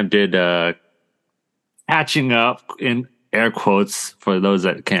reattempted catching up, in air quotes for those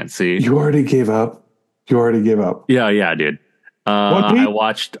that can't see. You already gave up. Yeah, I did. I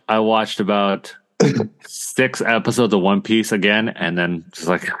watched about 6 episodes of One Piece again, and then just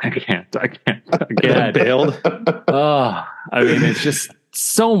like I can't. Bailed. I mean, it's just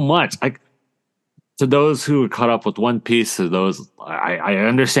so much. Like, to those who are caught up with One Piece, to those I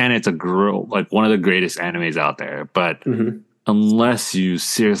understand it's like one of the greatest animes out there, but unless you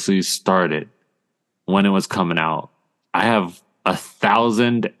seriously started when it was coming out, I have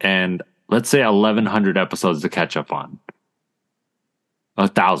 1,000 and let's say 1,100 episodes to catch up on.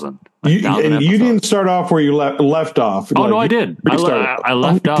 1,000. You didn't start off where you left off. Oh, no, I did. I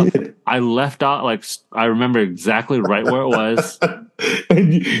left off. I left out, like, I remember exactly right where it was.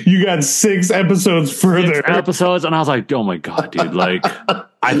 And you got 6 episodes further. 6 episodes, and I was like, oh my God, dude. Like,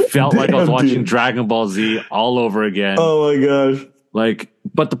 I felt like I was watching Dragon Ball Z all over again. Oh my gosh. Like,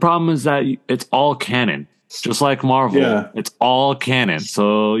 but the problem is that it's all canon. Just like Marvel. Yeah. It's all canon.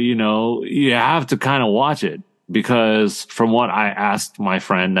 So, you have to kind of watch it. Because from what I asked my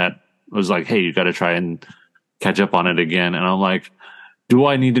friend that was like, hey, you got to try and catch up on it again. And I'm like, do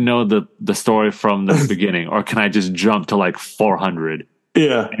I need to know the story from the beginning, or can I just jump to like 400?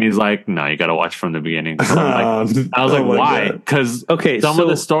 Yeah. And he's like, no, you got to watch from the beginning. So I was like, why? Because some of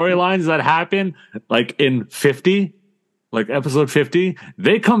the storylines that happen, like in 50, like episode 50,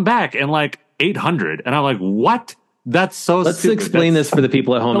 they come back in like 800. And I'm like, what? That's so Let's stupid. explain this for the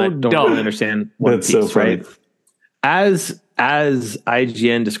people at home that don't really understand One Piece, so funny. Right? As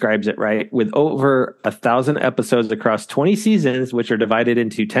IGN describes it, right, with over 1,000 episodes across 20 seasons, which are divided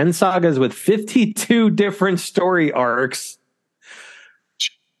into 10 sagas with 52 different story arcs,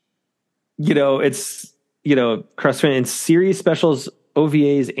 it's, cross-trained in series specials,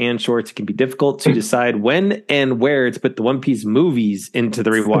 OVAs, and shorts. It can be difficult to decide when and where to put the One Piece movies into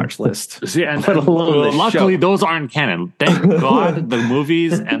the rewatch list. See, and luckily, those aren't canon. Thank God, the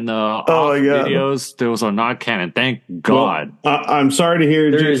movies and the videos, those are not canon. Thank God. Well, I'm sorry to hear,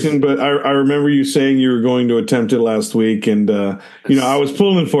 Jason, but I remember you saying you were going to attempt it last week, and I was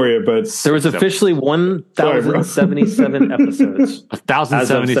pulling for you, but there was officially 1,077 episodes.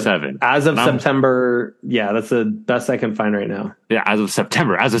 1,077 as of September. Yeah, that's the best I can find right now. Yeah, as of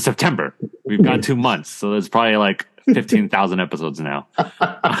September, we've got 2 months, so there's probably like 15,000 episodes now. Oh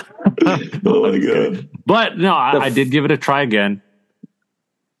my God! But no, I did give it a try again.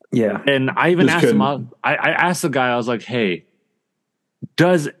 Yeah, and I even asked him. I asked the guy. I was like, "Hey,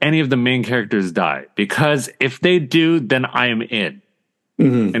 does any of the main characters die? Because if they do, then I am in.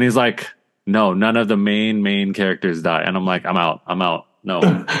 Mm-hmm. And he's like, no, none of the main characters die. And I'm like, I'm out. No,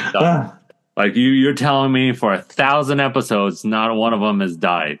 I'm done. Like you're telling me for 1,000 episodes, not one of them has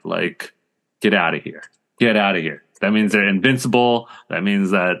died. Like, get out of here. Get out of here. That means they're invincible. That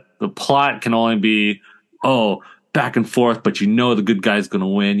means that the plot can only be, back and forth, but you know the good guy's going to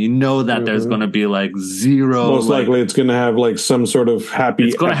win. You know that there's going to be like zero. Most likely it's going to have like some sort of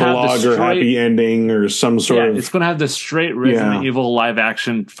happy epilogue or happy ending or some sort of. It's going to have the straight Resident Evil live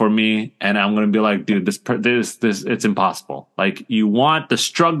action for me. And I'm going to be like, dude, this, it's impossible. Like you want the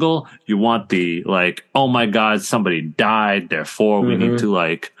struggle. You want the like, oh my God, somebody died. Therefore we need to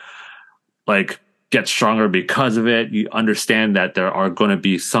like get stronger because of it. You understand that there are going to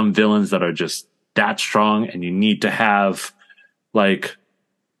be some villains that are just that strong, and you need to have like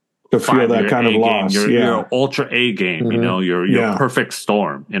to feel that kind of loss. Your ultra A game, you know, your perfect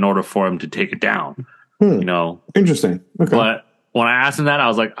storm in order for him to take it down. You know, interesting. Okay. But when I asked him that, I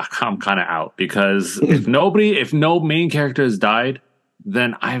was like, I'm kind of out because if no main character has died,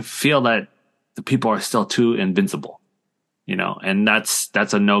 then I feel that the people are still too invincible. You know, and that's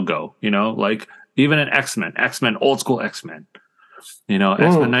a no-go. You know, like even in X-Men, old school X-Men. You know,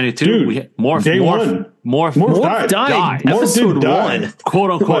 X-Men 92, we had Morph died. Episode 1, quote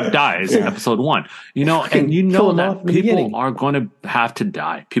unquote, dies. Episode 1. You know, and you know that people are going to have to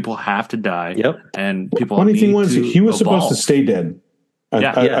die. People have to die. Yep. And people. Funny thing was, he was supposed to stay dead.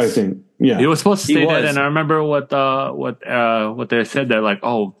 I think. Yeah, he was supposed to stay dead. And I remember what they said. They're like,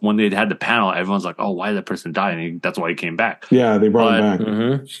 oh, when they had the panel, everyone's like, oh, why did that person die? And that's why he came back. Yeah, they brought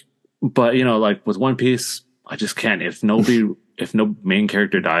him back. But you know, like with One Piece, I just can't. If no main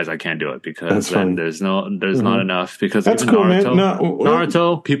character dies, I can't do it because then there's not enough. Because that's even cool,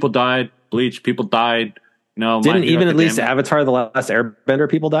 Naruto, people died. Bleach, people died. You know, didn't even at least Avatar: The Last Airbender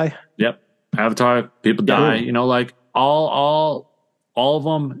people die? Yep, Avatar, people die. You know, like all of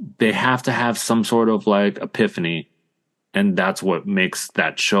them, they have to have some sort of like epiphany, and that's what makes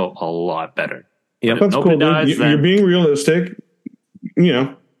that show a lot better. Yeah, that's cool. Dies, you're being realistic. You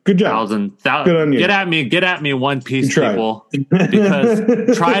know. Good job. Good on you. Get at me, One Piece people,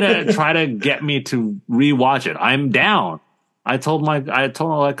 because try to get me to rewatch it. I'm down. I told him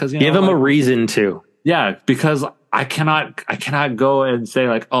because give him a reason to. Yeah, because I cannot go and say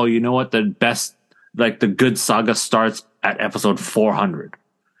like, oh, you know what, the best, like the good saga starts at episode 400,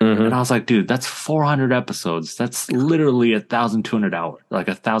 and I was like, dude, that's 400 episodes. That's literally 1,200 hours, like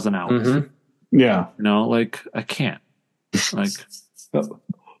 1,000 hours. Yeah, you know, like I can't, like.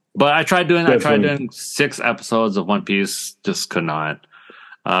 But I tried doing 6 episodes of One Piece, just could not.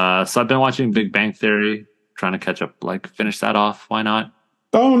 So I've been watching Big Bang Theory, trying to catch up, like finish that off. Why not?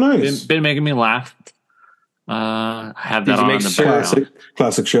 Oh, nice. Been making me laugh. I have that on in the background.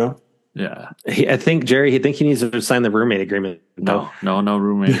 Classic show. Yeah. I think Jerry, he needs to sign the roommate agreement. No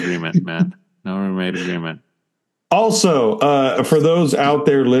roommate agreement, man. No roommate agreement. Also, for those out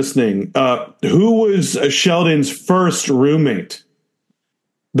there listening, who was Sheldon's first roommate?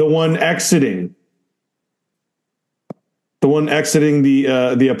 The one exiting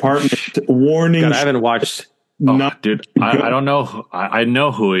the apartment. Warning! God, I haven't watched. Dude, I don't know. I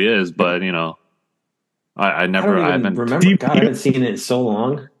know who he is, but you know, I haven't remember. God, I haven't seen it in so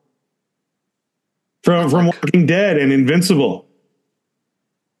long. From Walking Dead and Invincible.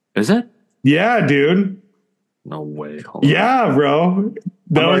 Is it? Yeah, dude. No way. Yeah, bro.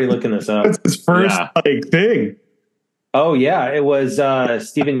 I'm already looking this up. That's his first thing. Oh yeah, it was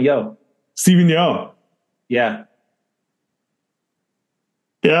Stephen Yeun. Stephen Yeun. Yeah.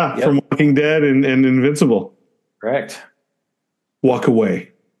 Yeah, from Walking Dead and Invincible. Correct. Walk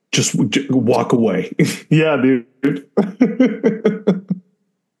away. Just walk away. Yeah, dude.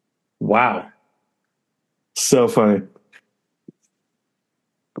 Wow. So funny.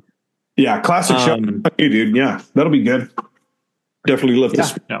 Yeah, classic show. Hey, dude. Yeah, that'll be good. Definitely lift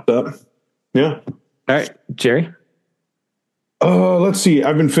this up. Yeah. All right, Jerry. Let's see.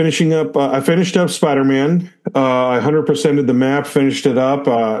 I've been finishing up. I finished up Spider-Man. I 100%ed the map, finished it up.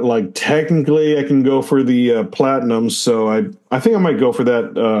 Like technically, I can go for the platinum. So I think I might go for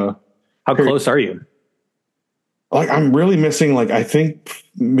that. How close are you? Like I'm really missing. Like I think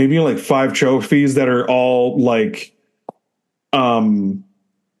maybe like 5 trophies that are all like,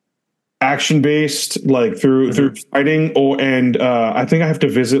 action based, like through fighting. I think I have to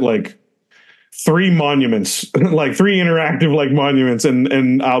visit like 3 monuments, like 3 interactive like monuments,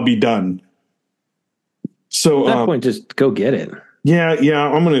 and I'll be done. So at that point, just go get it. Yeah.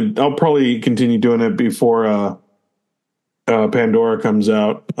 I'll probably continue doing it before Pandora comes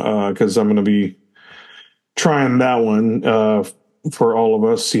out, because I'm gonna be trying that one. for all of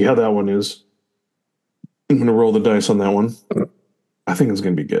us. See how that one is. I'm going to roll the dice on that one. I think it's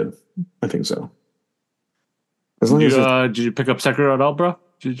going to be good. I think so. As long did you pick up Sekiro at all, bro?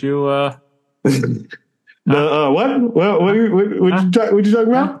 Did you? What? What you talking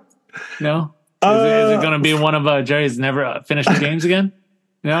about? No. Is it going to be one of Jerry's never finished games again?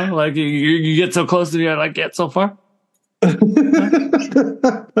 Like you get so close to the like get so far. I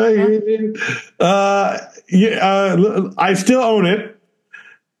still own it.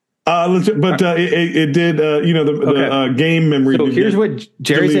 But it did. The game memory. So here's what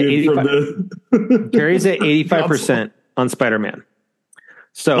Jerry's at 85. Jerry's at 85% on Spider-Man.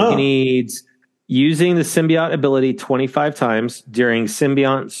 So he needs using the symbiote ability 25 times during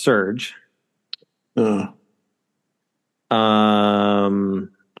symbiote surge.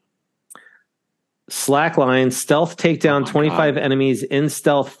 Slackline, stealth takedown 25 enemies in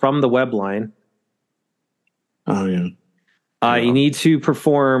stealth from the web line. Oh, yeah. You need to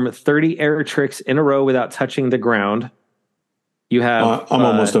perform 30 air tricks in a row without touching the ground. You have... I'm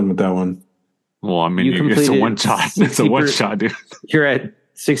almost done with that one. Well, I mean, it's a one-shot. It's a one-shot, dude. You're at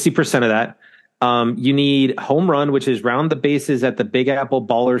 60% of that. You need home run, which is round the bases at the Big Apple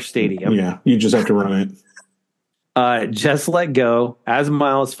Baller Stadium. Yeah, you just have to run it. Just let go. As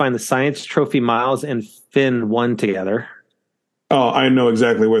Miles, find the science trophy Miles and Finn won together. Oh, I know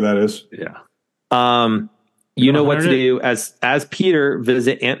exactly where that is. Yeah. You know what to do. As Peter,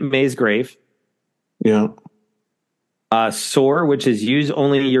 visit Aunt May's grave. Yeah. Soar, which is use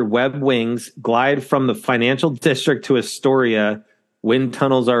only your web wings. Glide from the financial district to Astoria. Wind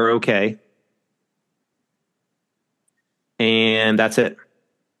tunnels are okay. And that's it.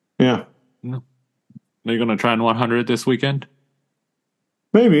 Yeah. No. Are you going to try and 100 this weekend?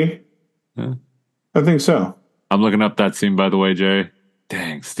 Maybe. Yeah. I think so. I'm looking up that scene, by the way, Jerry.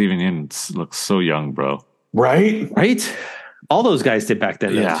 Dang, Steven Yeun looks so young, bro. Right? All those guys did back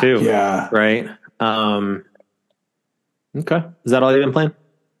then, though, too. Yeah. Right? Okay. Is that all you've been playing?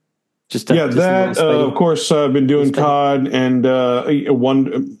 Of course, I've been doing COD, and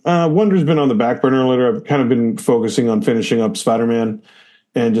Wonder's been on the back burner a little. I've kind of been focusing on finishing up Spider-Man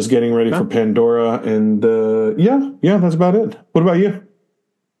and just getting ready for Pandora. And that's about it. What about you?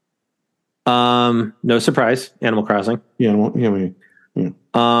 No surprise. Animal Crossing. At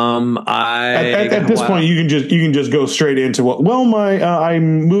this point, you can just go straight into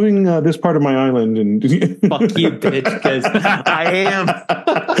I'm moving this part of my island, and fuck you, bitch, because I am.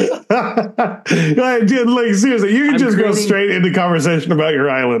 Like seriously, you can just go straight into conversation about your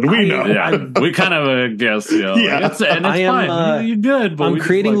island. We know. Yeah, we kind of guess. Yeah, it's fine. You're good. But I'm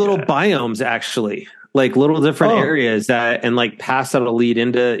creating little biomes, actually, like little different areas and like paths that'll lead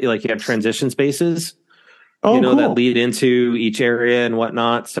into like you have transition spaces. Cool. That lead into each area and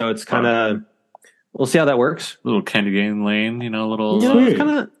whatnot. So it's kind of, we'll see how that works. Little candy cane lane, little. It's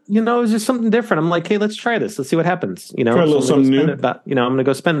kind of, it's just something different. I'm like, hey, let's try this. Let's see what happens. Try a little something new. I'm going to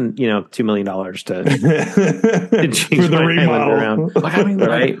go spend, $2 million to change the remodel around.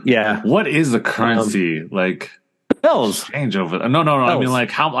 Right? Yeah. What is the currency Bells. Change over. No. Bells. I mean,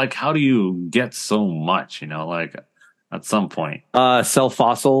 how do you get so much? At some point. Sell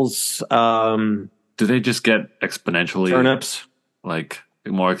fossils. Do they just get exponentially turnips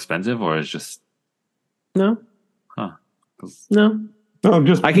more expensive, or is just no? Huh? No,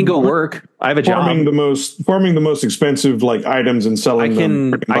 just I can go work. I have a job. Farming the most expensive items and selling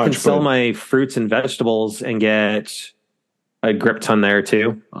them. I can sell my fruits and vegetables and get a grip ton there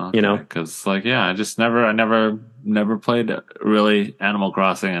too. Okay, because I just never played really Animal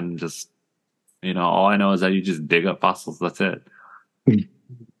Crossing, and just all I know is that you just dig up fossils. That's it.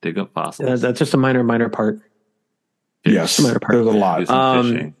 Dig up fossils. That's just a minor part. Yes, there's a lot.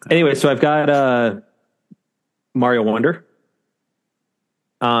 Anyway, so I've got Mario Wonder.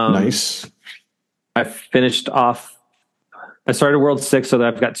 Nice. I finished off. I started World 6, so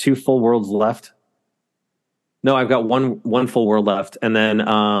that I've got 2 full worlds left. No, I've got one full world left, and then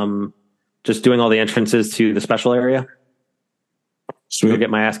just doing all the entrances to the special area. Sweet. Go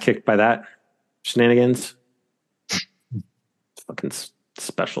get my ass kicked by that shenanigans. Fucking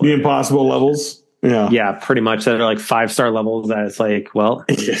special. The impossible levels. Yeah, pretty much. That are 5-star levels. That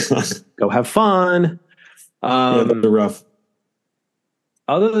it's go have fun. They're rough.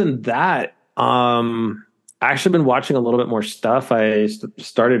 Other than that, I actually been watching a little bit more stuff. I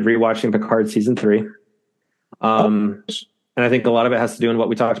started rewatching Picard season 3. And I think a lot of it has to do with what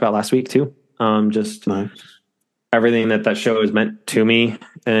we talked about last week too. Just nice. Everything that show has meant to me,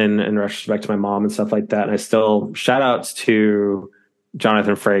 and in retrospect to my mom and stuff like that. And I still shout outs to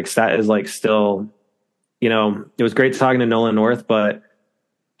Jonathan Frakes. That is still, it was great talking to Nolan North, but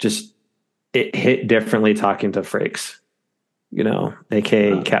just it hit differently talking to Frakes.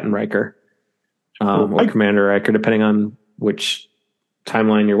 aka Captain Riker, or Commander Riker, depending on which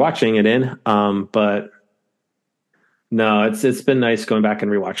timeline you're watching it in. But no, it's been nice going back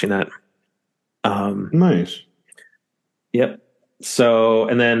and rewatching that. Nice. Yep. So,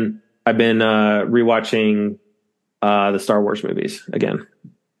 and then I've been rewatching the Star Wars movies again.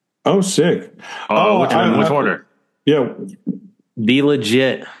 Oh, sick. Which order? Yeah. Be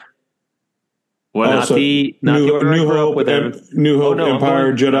legit. What? Not the order I grew up with them. New Hope,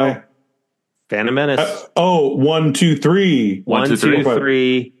 Empire, Jedi. No. Phantom Menace. 1, 2, 3. 1, 2,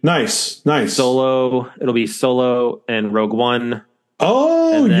 3. Nice. Solo. It'll be Solo and Rogue One.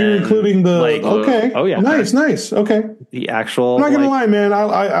 Oh, you're including the okay. Oh yeah. Nice. Okay. The actual. I'm not gonna lie, man.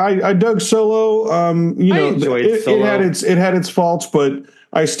 I dug Solo. I enjoyed Solo. It had its faults, but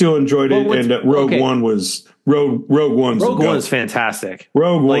I still enjoyed it. And Rogue One was Rogue One's fantastic.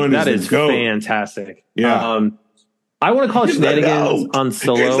 Rogue One is fantastic. Yeah. I want to call it shenanigans on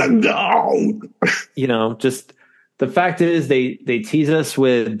Solo. Just the fact is they tease us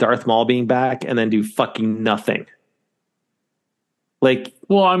with Darth Maul being back and then do fucking nothing.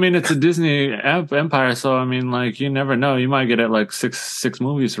 Well, I mean, it's a Disney empire, so I mean, you never know. You might get it six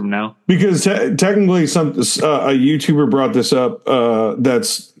movies from now. Because technically, a YouTuber brought this up.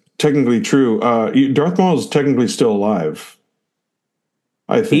 That's technically true. Darth Maul is technically still alive.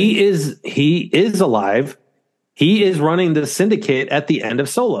 I think he is alive. He is running the syndicate at the end of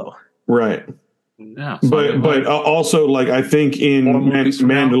Solo. Right. Yeah, but also I think in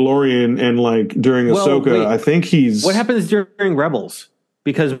Mandalorian and during Ahsoka, I think he's. What happens during Rebels?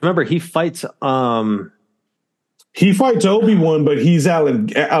 Because remember, he fights Obi-Wan, but he's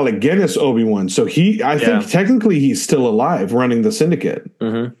Alec Guinness Obi-Wan, so I think technically he's still alive, running the syndicct.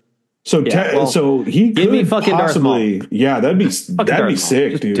 Mm-hmm. So so he could me fucking possibly, Darth Maul. Yeah, that'd be sick,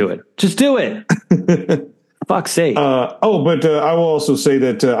 Just dude. Just do it. Fuck's sake. But I will also say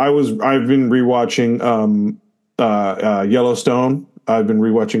that I've been rewatching Yellowstone. I've been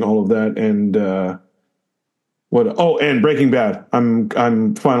rewatching all of that, and and Breaking Bad.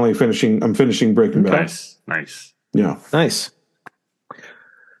 I'm finally finishing. I'm finishing Breaking Bad. Nice. Yeah, nice.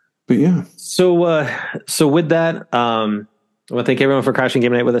 But yeah. So with that, I want to thank everyone for crashing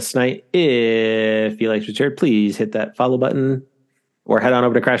game night with us tonight. If you liked what you heard, please hit that follow button. Or head on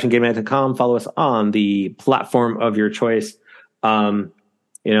over to crashinggamenight.com. Follow us on the platform of your choice. I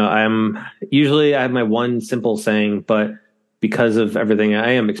have my one simple saying, but because of everything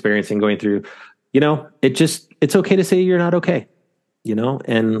I am experiencing going through, it's okay to say you're not okay.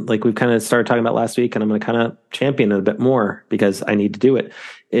 And we've kind of started talking about last week, and I'm going to kind of champion it a bit more because I need to do it.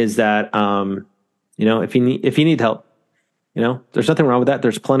 Is that if you need help, there's nothing wrong with that.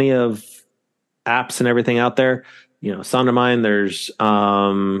 There's plenty of apps and everything out there. SonderMind, there's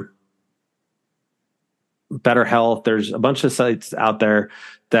Better Health. There's a bunch of sites out there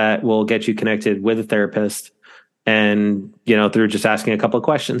that will get you connected with a therapist, and through just asking a couple of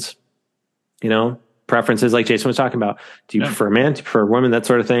questions. Preferences like Jason was talking about. Do you prefer a man? Do you prefer a woman? That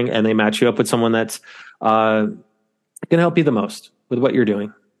sort of thing, and they match you up with someone that's going to help you the most with what you're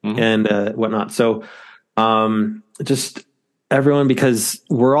doing and whatnot. So, just everyone, because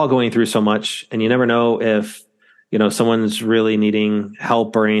we're all going through so much, and you never know if someone's really needing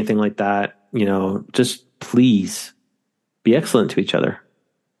help or anything like that, just please be excellent to each other.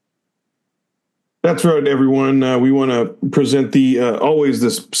 That's right, everyone. We want to present always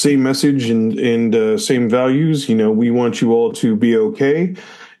this same message and same values. We want you all to be okay.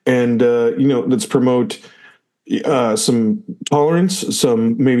 And, let's promote some tolerance,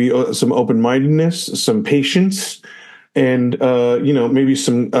 some open-mindedness, some patience, and maybe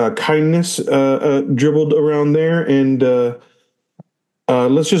some kindness dribbled around there, and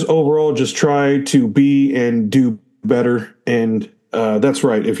let's just overall just try to be and do better. And that's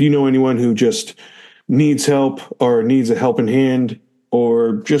right. If you know anyone who just needs help or needs a helping hand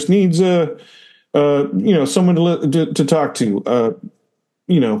or just needs someone to talk to,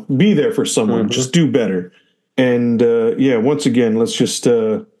 be there for someone. Just do better. And once again, let's just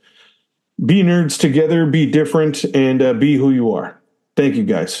be nerds together, be different, and be who you are. Thank you,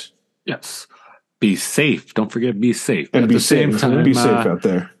 guys. Yes. Be safe. Don't forget, be safe. And be safe. Be safe out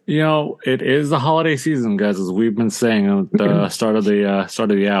there. It is the holiday season, guys, as we've been saying at the start of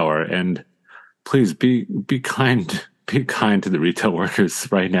the hour. And please be kind. Be kind to the retail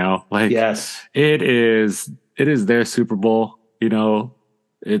workers right now. Yes, it is their Super Bowl.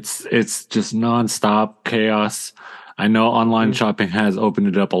 It's just nonstop chaos. I know online shopping has opened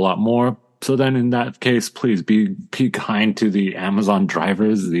it up a lot more. So then in that case, please be kind to the Amazon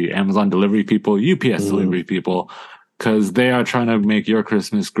drivers, the Amazon delivery people, UPS delivery people, because they are trying to make your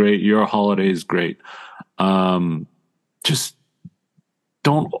Christmas great, your holidays great. Just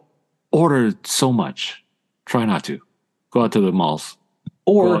don't order so much. Try not to. Go out to the malls.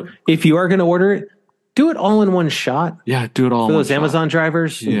 Or if you are going to order it, do it all in one shot. Yeah, do it all for in those one Amazon shot.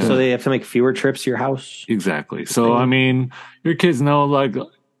 drivers, so they have to make fewer trips to your house. Exactly. So I mean, your kids know like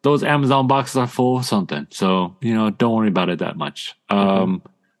those Amazon boxes are full of something. So don't worry about it that much.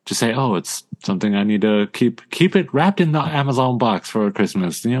 Just say, oh, it's something I need to keep it wrapped in the Amazon box for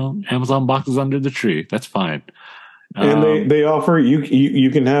Christmas. Amazon boxes under the tree. That's fine. And they offer you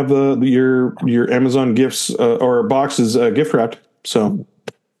can have your Amazon gifts or boxes gift wrapped. So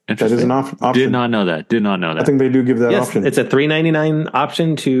that is an option. Did not know that. I think they do give that option. It's a $3.99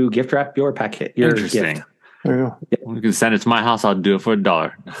 option to gift wrap your packet. Your Interesting. Gift. There you go. Yep. You can send it to my house. I'll do it for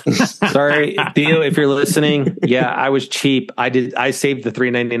 $1. Sorry, Theo, if you're listening. Yeah, I was cheap. I saved the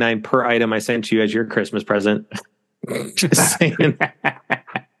 $3.99 per item I sent you as your Christmas present. Just saying.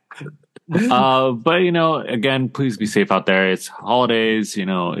 But again, please be safe out there. It's holidays.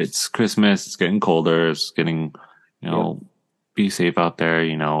 It's Christmas. It's getting colder. It's getting. Be safe out there.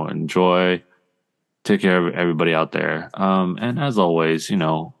 Enjoy. Take care of everybody out there. And as always,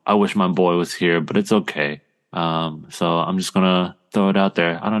 I wish my boy was here, but it's okay. So I'm just gonna throw it out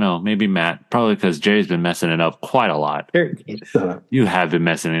there. I don't know, maybe Matt, probably because Jerry's been messing it up quite a lot. You have been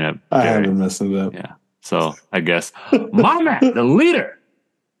messing it up, Jerry. I have been messing it up. Yeah. So I guess my man, the leader,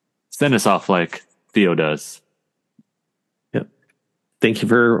 send us off like Theo does. Yep. Thank you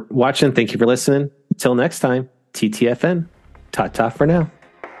for watching. Thank you for listening. Till next time, TTFN. Ta-ta for now.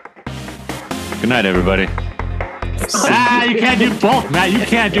 Good night, everybody. You can't do both, Matt. You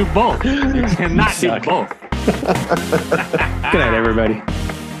can't do both. You cannot do both. Good night, everybody.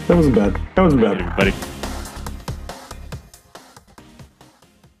 That wasn't bad. Everybody.